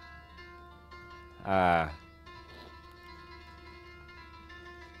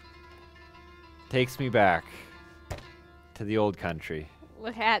 Takes me back to the old country.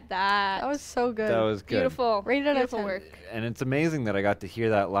 Look at that. That was so good. That was good. beautiful. Rated out of Beautiful 10. work. And it's amazing that I got to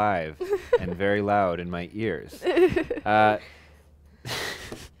hear that live and very loud in my ears.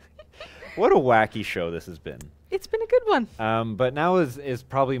 What a wacky show this has been. It's been a good one. But now is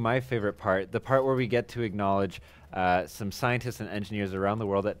probably my favorite part, the part where we get to acknowledge some scientists and engineers around the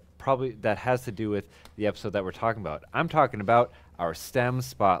world that has to do with the episode that we're talking about. I'm talking about our STEM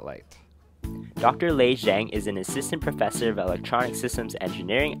Spotlight. Dr. Lei Zhang is an assistant professor of electronic systems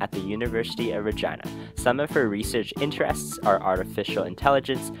engineering at the University of Regina. Some of her research interests are artificial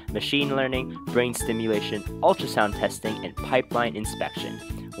intelligence, machine learning, brain stimulation, ultrasound testing, and pipeline inspection.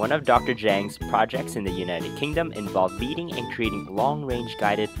 One of Dr. Zhang's projects in the United Kingdom involved leading and creating long-range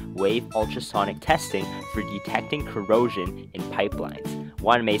guided wave ultrasonic testing for detecting corrosion in pipelines.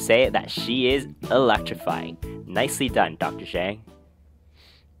 One may say that she is electrifying. Nicely done, Dr. Zhang.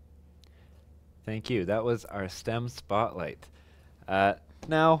 Thank you. That was our STEM Spotlight.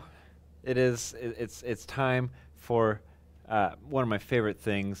 Now, it's time for one of my favorite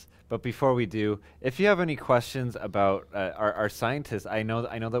things. But before we do, if you have any questions about our scientists, I know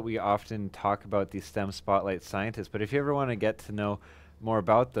that we often talk about these STEM Spotlight scientists. But if you ever want to get to know more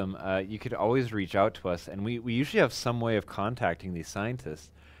about them, you could always reach out to us, and we usually have some way of contacting these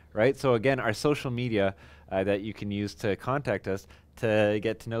scientists, right? So again, our social media that you can use to contact us to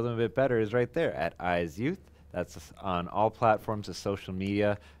get to know them a bit better is right there at Eyes Youth. That's on all platforms of social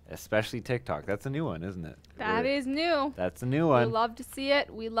media, especially TikTok. That's a new one, isn't it? That is new. That's a new We one. love to see it.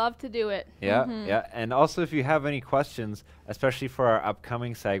 We love to do it. Yeah, yeah. And also, if you have any questions, especially for our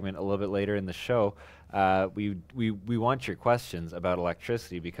upcoming segment a little bit later in the show, we want your questions about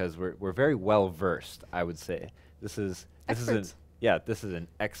electricity because we're very well versed. I would say this is an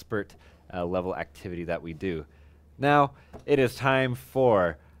expert level activity that we do. Now it is time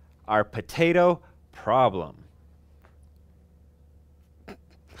for our potato problem.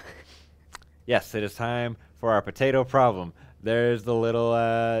 Yes, it is time for our potato problem. There's the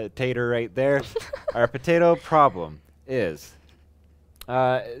little tater right there. Our potato problem is,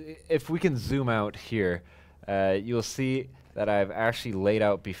 if we can zoom out here, you'll see that I've actually laid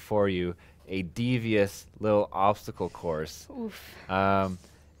out before you a devious little obstacle course. Oof.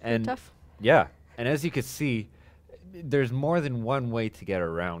 And Tough. yeah, and as you can see, there's more than one way to get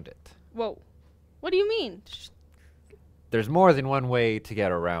around it. Whoa. What do you mean? There's more than one way to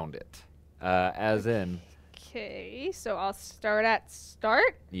get around it. As in, Okay, so I'll start at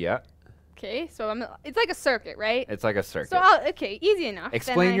start. yeah, Okay, so it's like a circuit, right? it's like a circuit. So okay, easy enough. Then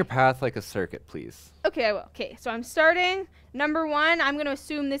Explain your path like a circuit, please. Okay, I will. Okay, so I'm starting. Number one, I'm gonna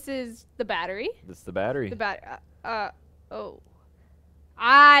assume this is the battery. This is the battery. The battery. Oh,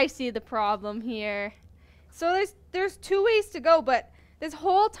 I see the problem here. So there's two ways to go, but this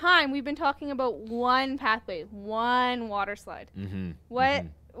whole time we've been talking about one pathway, one water slide. Mm-hmm. What?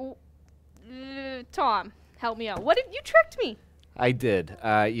 Tom, help me out. What did you tricked me? I did.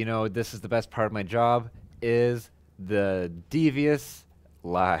 You know, this is the best part of my job, is the devious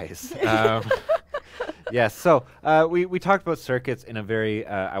lies. Yes, so we talked about circuits in a very,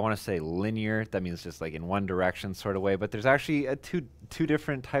 I want to say linear, that means just like in one direction sort of way, but there's actually two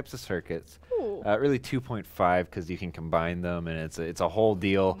different types of circuits. Really 2.5 because you can combine them and it's a whole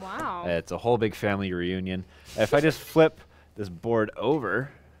deal. Wow. It's a whole big family reunion. If I just flip this board over,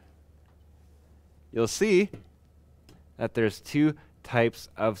 you'll see that there's two types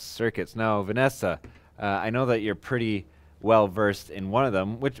of circuits. Now, Vanessa, I know that you're pretty well versed in one of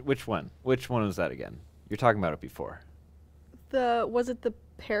them. Which one? Which one was that again? You're talking about it before. Was it the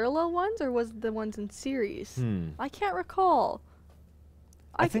parallel ones or was it the ones in series? I can't recall.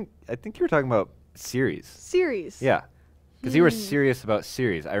 I think you were talking about series. Series. Yeah, because you were serious about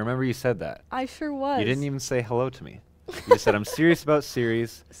series. I remember you said that. I sure was. You didn't even say hello to me. You said, I'm serious about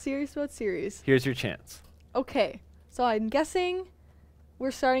series. Serious about series. Here's your chance. Okay, so I'm guessing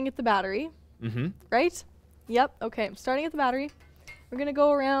we're starting at the battery, Mm-hmm. right? Yep, okay, I'm starting at the battery. We're going to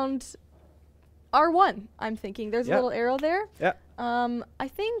go around R1, I'm thinking. There's a little arrow there. Yeah. I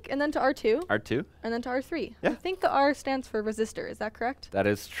think, and then to R2, R2. and then to R3. Yeah. I think the R stands for resistor, is that correct? That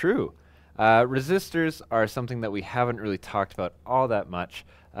is true. Resistors are something that we haven't really talked about all that much.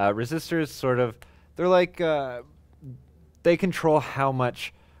 Resistors sort of, they're like, they control how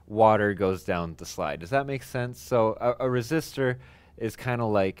much water goes down the slide. Does that make sense? So a resistor is kind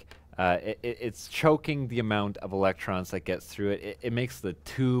of like, it's choking the amount of electrons that gets through it. It makes the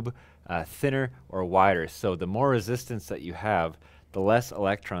tube thinner or wider. So the more resistance that you have, the less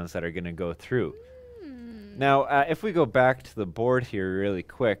electrons that are going to go through. Now, if we go back to the board here really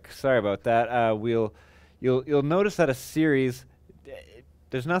quick, sorry about that. You'll notice that a series,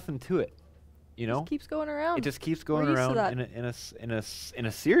 there's nothing to it. You know, Just keeps going around. it just keeps going used to around that. in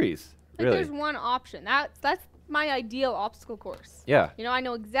a series. Like Really, there's one option. That's my ideal obstacle course. yeah. You know, I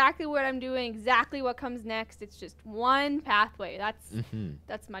know exactly what I'm doing, exactly what comes next. It's just one pathway.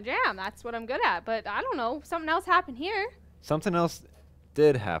 That's my jam. That's what I'm good at. But I don't know. Something else happened here. Something else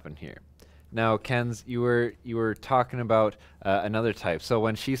did happen here. Now, Kenz, you were talking about another type. So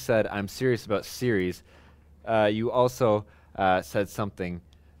when she said, "I'm serious about series," you also said something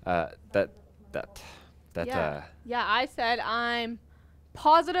that. Yeah, I said I'm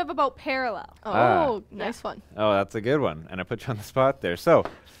positive about parallel. Oh, nice one. Oh, that's a good one. And I put you on the spot there. So,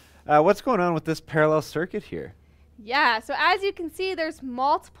 what's going on with this parallel circuit here? Yeah, so as you can see, there's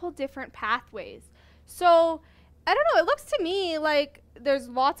multiple different pathways. So, I don't know, it looks to me like there's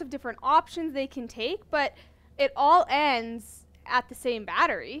lots of different options they can take, but it all ends at the same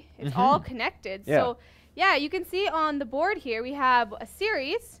battery. It's all connected. Yeah. So, yeah, you can see on the board here, we have a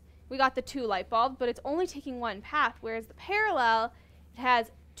series. We got the two light bulbs, but it's only taking one path, whereas the parallel, it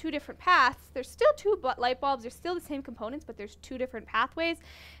has two different paths. There's still two light bulbs. They're still the same components, but there's two different pathways.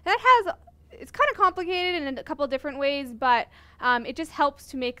 It's kind of complicated in a couple of different ways, but it just helps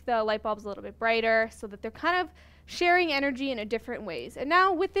to make the light bulbs a little bit brighter so that they're kind of sharing energy in a different ways. And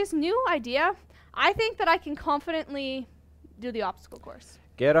now with this new idea, I think that I can confidently do the obstacle course.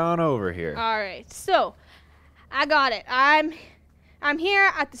 Get on over here. All right, so I got it. I'm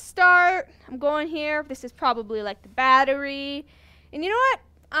here at the start. I'm going here. This is probably like the battery. And you know what?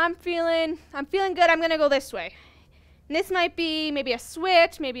 I'm feeling good. I'm going to go this way. And this might be maybe a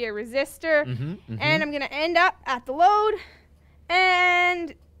switch, maybe a resistor. And I'm going to end up at the load.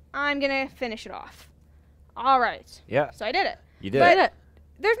 And I'm going to finish it off. All right. Yeah, So I did it. you did But it.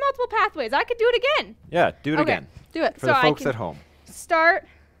 there's multiple pathways. I could do it again. Yeah, do it Okay. again Do it. for So the I folks can- at home. Start.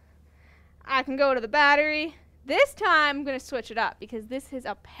 I can go to the battery. This time I'm going to switch it up because this is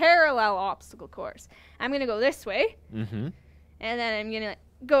a parallel obstacle course. I'm going to go this way, Mm-hmm. and then I'm going to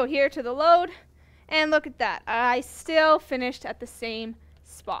go here to the load. And look at that. I still finished at the same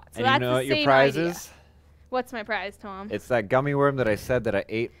spot. So And that's you know the what your same prize idea. is? What's my prize, Tom? It's that gummy worm that I said that I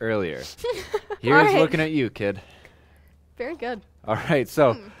ate earlier. All Here's right. looking at you, kid. Very good. All right,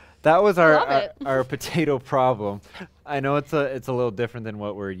 so that was Love our it. our potato problem. I know it's a little different than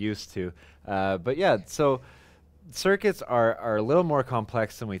what we're used to, but yeah. So circuits are a little more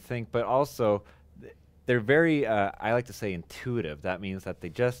complex than we think, but also they're very I like to say intuitive. That means that they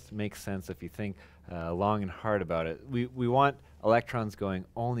just make sense if you think long and hard about it. We want electrons going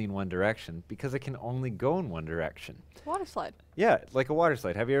only in one direction because it can only go in one direction. Water slide. Yeah, like a water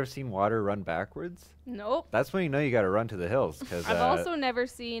slide. Have you ever seen water run backwards? Nope. That's when you know you got to run to the hills. Cause, I've also never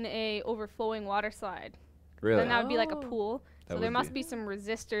seen a overflowing water slide. really. Then that would be like a Oh. pool. That So there would must be. be some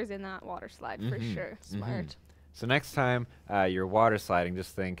resistors in that water slide for Mhm. sure. Smart. So next time you're water sliding,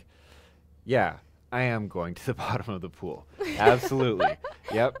 just think, yeah, I am going to the bottom of the pool. Absolutely.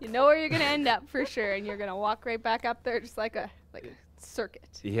 Yep. You know where you're gonna end up for sure, and you're gonna walk right back up there just like a circuit.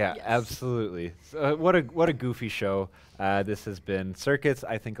 Yeah, Yes. absolutely. So, what a goofy show this has been. Circuits,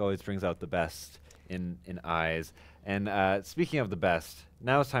 I think, always brings out the best in eyes. And speaking of the best,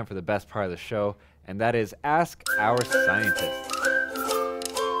 now it's time for the best part of the show, and that is Ask Our Scientists.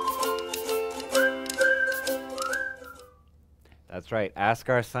 That's right, Ask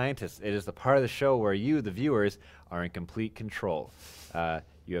Our Scientists. It is the part of the show where you, the viewers, are in complete control.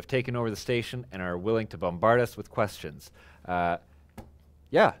 You have taken over the station and are willing to bombard us with questions.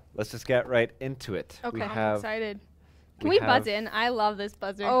 Yeah, let's just get right into it. Okay. We I'm have excited. we Can we buzz have- in? I love this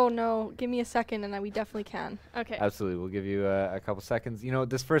buzzer. Oh no, give me a second and we definitely can. Okay. Absolutely, we'll give you a couple seconds. You know,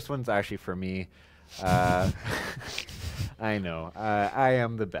 this first one's actually for me. I know, I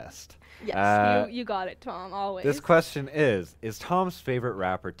am the best. Yes. You got it, Tom. Always. This question is Tom's favorite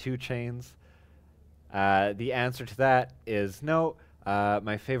rapper 2 Chainz? The answer to that is no.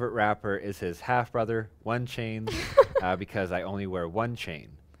 My favorite rapper is his half-brother, 1 Chainz, because I only wear 1 chain.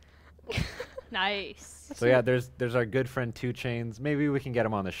 Nice. So yeah, there's our good friend 2 Chainz. Maybe we can get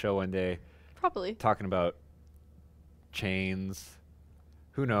him on the show one day Probably. talking about chains.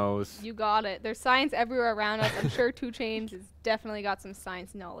 Who knows? You got it. There's science everywhere around us. I'm sure 2 Chainz has definitely got some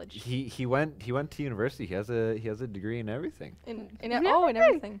science knowledge. He went to university. He has a degree in everything. In In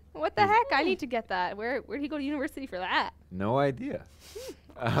everything. What the heck? I need to get that. Where'd he go to university for that? No idea.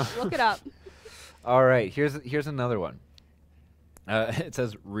 Look it up. All right, here's another one. It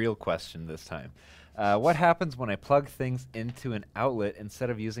says real question this time. What happens when I plug things into an outlet instead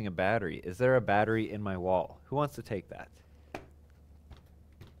of using a battery? Is there a battery in my wall? Who wants to take that?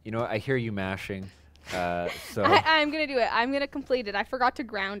 You know, I hear you mashing. So I'm going to do it. I'm going to complete it. I forgot to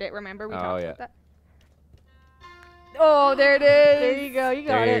ground it. Remember we Oh, talked yeah. about that? Oh, there it is. There you go. You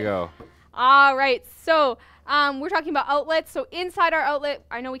got there it. you go. All right. So we're talking about outlets. So inside our outlet,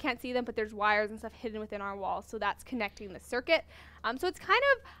 I know we can't see them, but there's wires and stuff hidden within our wall. So that's connecting the circuit. So it's kind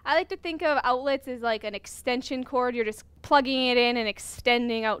of, I like to think of outlets as like an extension cord. You're just plugging it in and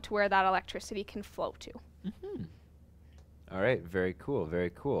extending out to where that electricity can flow to. All right, very cool,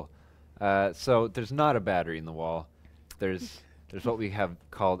 very cool. So there's not a battery in the wall. There's what we have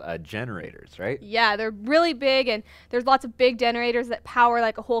called generators, right? Yeah, they're really big, and there's lots of big generators that power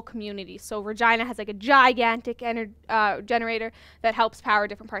like a whole community. So Regina has like a gigantic generator that helps power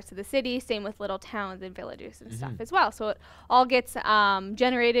different parts of the city. Same with little towns and villages and stuff as well. So it all gets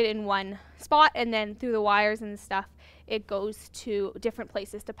generated in one spot, and then through the wires and stuff, it goes to different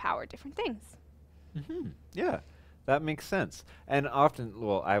places to power different things. Yeah, that makes sense. And often,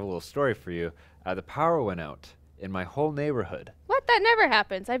 well, I have a little story for you. The power went out in my whole neighborhood. What? That never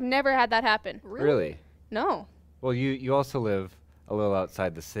happens. I've never had that happen. Really? No. Well, you also live a little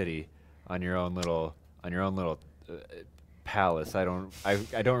outside the city on your own little palace. I don't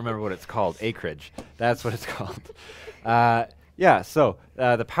remember what it's called. Acreage. That's what it's called. Yeah. So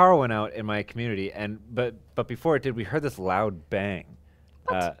the power went out in my community, but before it did, we heard this loud bang.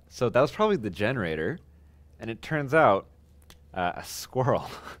 So that was probably the generator, and it turns out a squirrel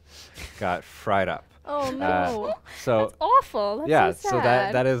got fried up. Oh no. So That's awful. That's yeah, so so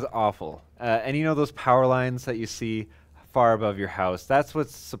sad. that is awful. And you know those power lines that you see far above your house? That's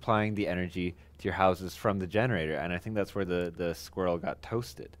what's supplying the energy to your houses from the generator, and I think that's where the squirrel got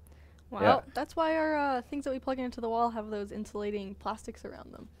toasted. Wow. That's why our things that we plug into the wall have those insulating plastics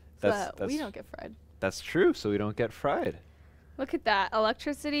around them. So That's- that we that's- don't get fried. That's true, so we don't get fried. Look at that.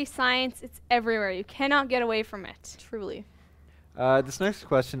 Electricity, science, it's everywhere. You cannot get away from it. Truly. This next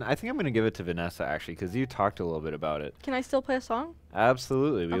question, I think I'm going to give it to Vanessa, actually, because you talked a little bit about it. Can I still play a song?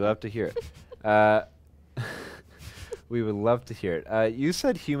 Absolutely. We Okay. love to hear it. We would love to hear it. You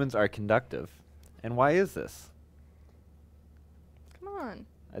said humans are conductive. And why is this? Come on.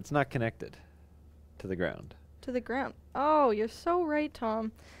 It's not connected to the ground. To the ground. Oh, you're so right,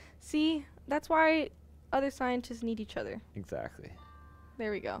 Tom. See, that's why other scientists need each other. Exactly.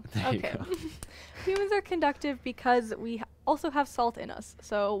 There we go. There you Okay. go. Humans are conductive because we also have salt in us.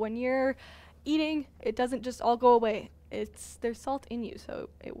 So when you're eating, it doesn't just all go away. There's salt in you, so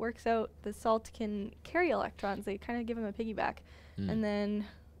it works out. The salt can carry electrons. They kind of give them a piggyback, and then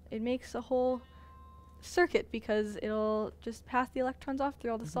it makes a whole circuit because it'll just pass the electrons off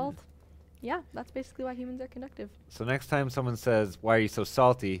through all the salt. Yeah, that's basically why humans are conductive. So next time someone says, "Why are you so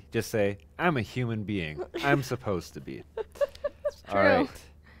salty?" just say, "I'm a human being. I'm supposed to be." All true.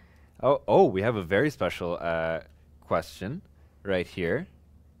 right. Oh, we have a very special question right here.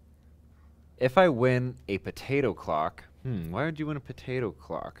 If I win a potato clock, why would you win a potato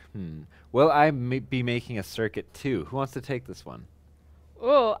clock? Will I be making a circuit too? Who wants to take this one?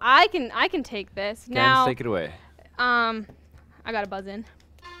 Oh, I can take this. Gans, Now, take it away. I gotta buzz in.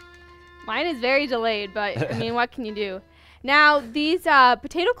 Mine is very delayed, but I mean, what can you do? Now, these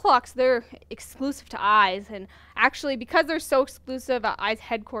potato clocks, they're exclusive to EYES, and actually, because they're so exclusive, EYES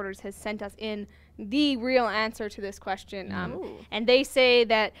headquarters has sent us in the real answer to this question. And they say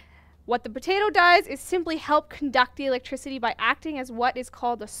that what the potato does is simply help conduct the electricity by acting as what is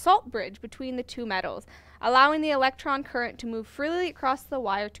called a salt bridge between the two metals, allowing the electron current to move freely across the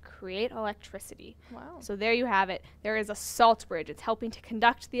wire to create electricity. Wow. So there you have it. There is a salt bridge. It's helping to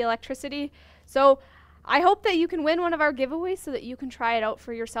conduct the electricity. So I hope that you can win one of our giveaways so that you can try it out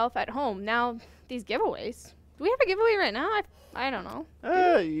for yourself at home. Now, these giveaways, do we have a giveaway right now? I don't know.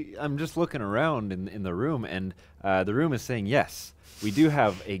 I'm just looking around in the room, and the room is saying yes. We do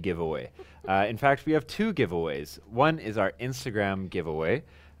have a giveaway. In fact, we have two giveaways. One is our Instagram giveaway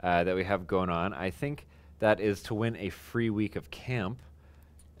that we have going on. I think that is to win a free week of camp.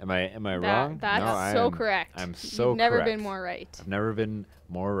 Am I wrong? That's so correct. I'm so You've never correct. been more right. I've never been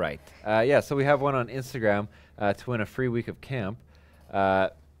more right. Yeah, so we have one on Instagram to win a free week of camp.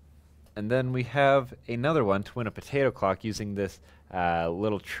 And then we have another one to win a potato clock using this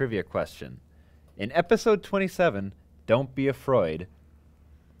little trivia question. In episode 27, Don't Be Afraid,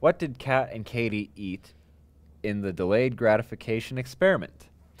 what did Kat and Katie eat in the delayed gratification experiment?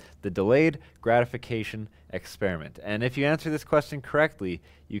 The delayed gratification experiment. And if you answer this question correctly,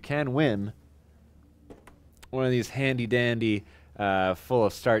 you can win one of these handy-dandy, full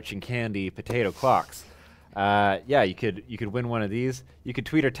of starch and candy potato clocks. Yeah, you could win one of these. You could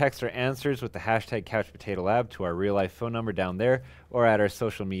tweet or text our answers with the hashtag CouchPotatoLab to our real-life phone number down there, or at our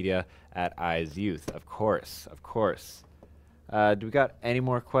social media at EyesYouth. Of course. Do we got any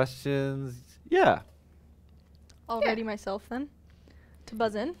more questions? Yeah. All ready myself then to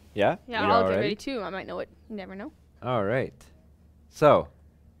buzz in. Yeah? Yeah, You're I'll all get ready? ready too. I might know it. You never know. All right. So,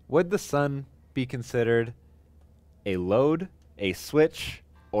 would the sun be considered a load, a switch,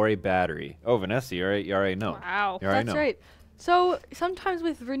 or a battery? Oh, Vanessa, you already know. Wow. You already That's know. right. So sometimes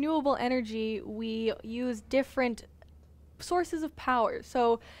with renewable energy, we use different sources of power.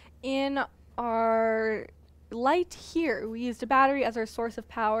 So in our light here, we used a battery as our source of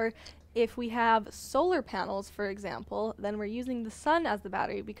power. If we have solar panels, for example, then we're using the sun as the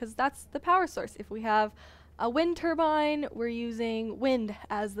battery because that's the power source. If we have a wind turbine, we're using wind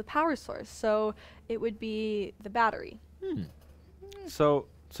as the power source. So it would be the battery. So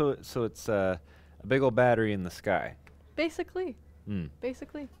it's a big old battery in the sky. Basically.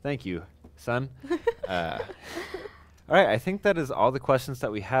 Basically. Thank you, son. All right, I think that is all the questions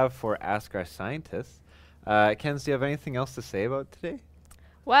that we have for Ask Our Scientists. Kenz, do you have anything else to say about today?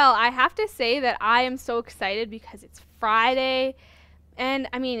 Well, I have to say that I am so excited because it's Friday. And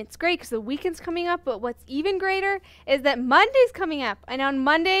I mean, it's great because the weekend's coming up, but what's even greater is that Monday's coming up. And on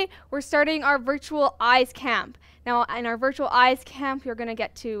Monday, we're starting our virtual EYES camp. Now, in our virtual EYES camp, you're going to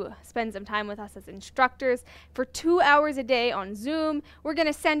get to spend some time with us as instructors for 2 hours a day on Zoom. We're going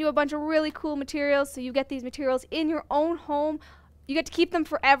to send you a bunch of really cool materials, so you get these materials in your own home. You get to keep them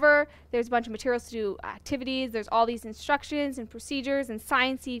forever. There's a bunch of materials to do activities. There's all these instructions and procedures and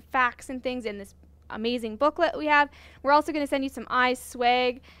sciencey facts and things in this amazing booklet we have. We're also going to send you some EYES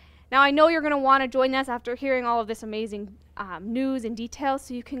swag. Now, I know you're going to want to join us after hearing all of this amazing news and details,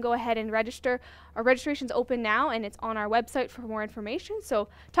 so you can go ahead and register. Our registration's open now, and it's on our website for more information. So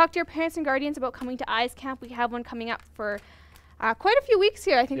talk to your parents and guardians about coming to EYES Camp. We have one coming up for quite a few weeks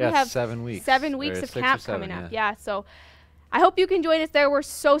here. I think we have 7 weeks. 7 weeks Or of 6 or camp 7, coming up. Yeah, so I hope you can join us there. We're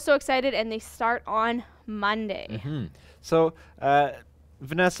so excited, and they start on Monday. So,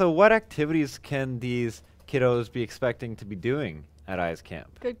 Vanessa, what activities can these kiddos be expecting to be doing at ICE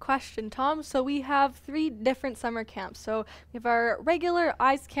Camp? Good question, Tom. So we have 3 different summer camps. So we have our regular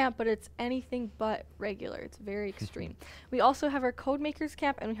ICE camp, but it's anything but regular. It's very extreme. We also have our Code Makers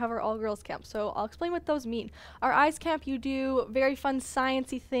camp, and we have our all-girls camp. So I'll explain what those mean. Our ICE camp, you do very fun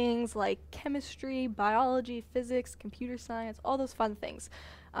sciencey things like chemistry, biology, physics, computer science, all those fun things.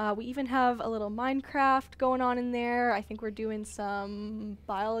 We even have a little Minecraft going on in there. I think we're doing some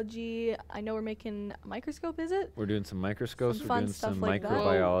biology. I know we're making a microscope, is it? We're doing some microscopes. Some we're fun doing stuff some like that.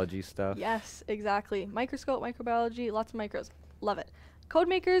 microbiology stuff. Yes, exactly. Microscope, microbiology, lots of micros. Love it. Code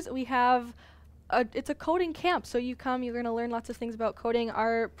Makers, we have it's a coding camp. So you come, you're going to learn lots of things about coding.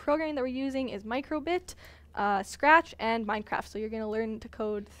 Our programming that we're using is Microbit, Scratch, and Minecraft. So you're going to learn to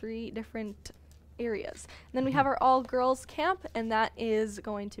code 3 different areas. And then we have our all-girls camp, and that is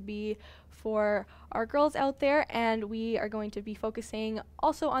going to be for our girls out there, and we are going to be focusing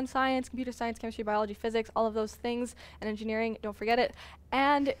also on science, computer science, chemistry, biology, physics, all of those things, and engineering, don't forget it.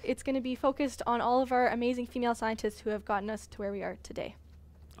 And it's going to be focused on all of our amazing female scientists who have gotten us to where we are today.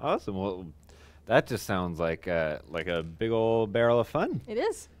 Awesome. Well, that just sounds like a big old barrel of fun. It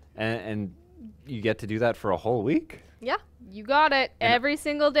is. And you get to do that for a whole week? Yeah, you got it. Every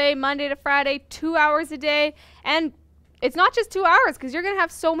single day, Monday to Friday, 2 hours a day. And it's not just 2 hours, because you're going to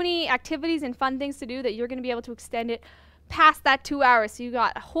have so many activities and fun things to do that you're going to be able to extend it past that 2 hours. So you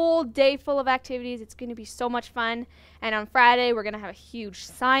got a whole day full of activities. It's going to be so much fun. And on Friday, we're going to have a huge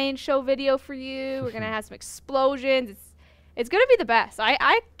science show video for you. We're going to have some explosions. It's going to be the best.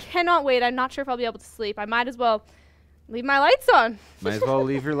 I cannot wait. I'm not sure if I'll be able to sleep. I might as well leave my lights on. Might as well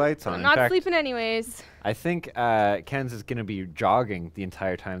leave your lights on. I'm In not fact, sleeping anyways. I think Ken's is going to be jogging the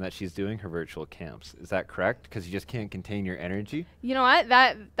entire time that she's doing her virtual camps. Is that correct? Because you just can't contain your energy? You know what?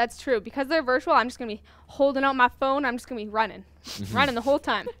 That's true. Because they're virtual, I'm just going to be holding out my phone. I'm just going to be running. Running the whole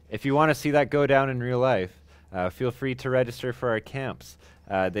time. If you want to see that go down in real life, feel free to register for our camps.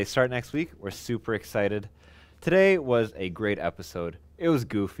 They start next week. We're super excited. Today was a great episode. It was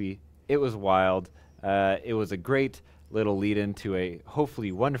goofy. It was wild. It was a great little lead into a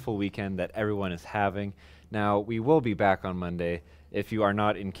hopefully wonderful weekend that everyone is having. Now, we will be back on Monday. If you are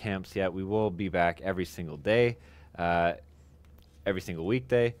not in camps yet, we will be back every single day, every single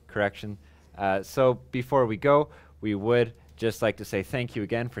weekday, correction. So before we go, we would just like to say thank you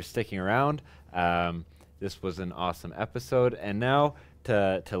again for sticking around. This was an awesome episode. And now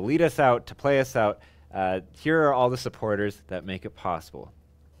to lead us out, to play us out, here are all the supporters that make it possible.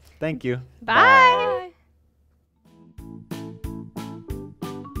 Thank you. Bye.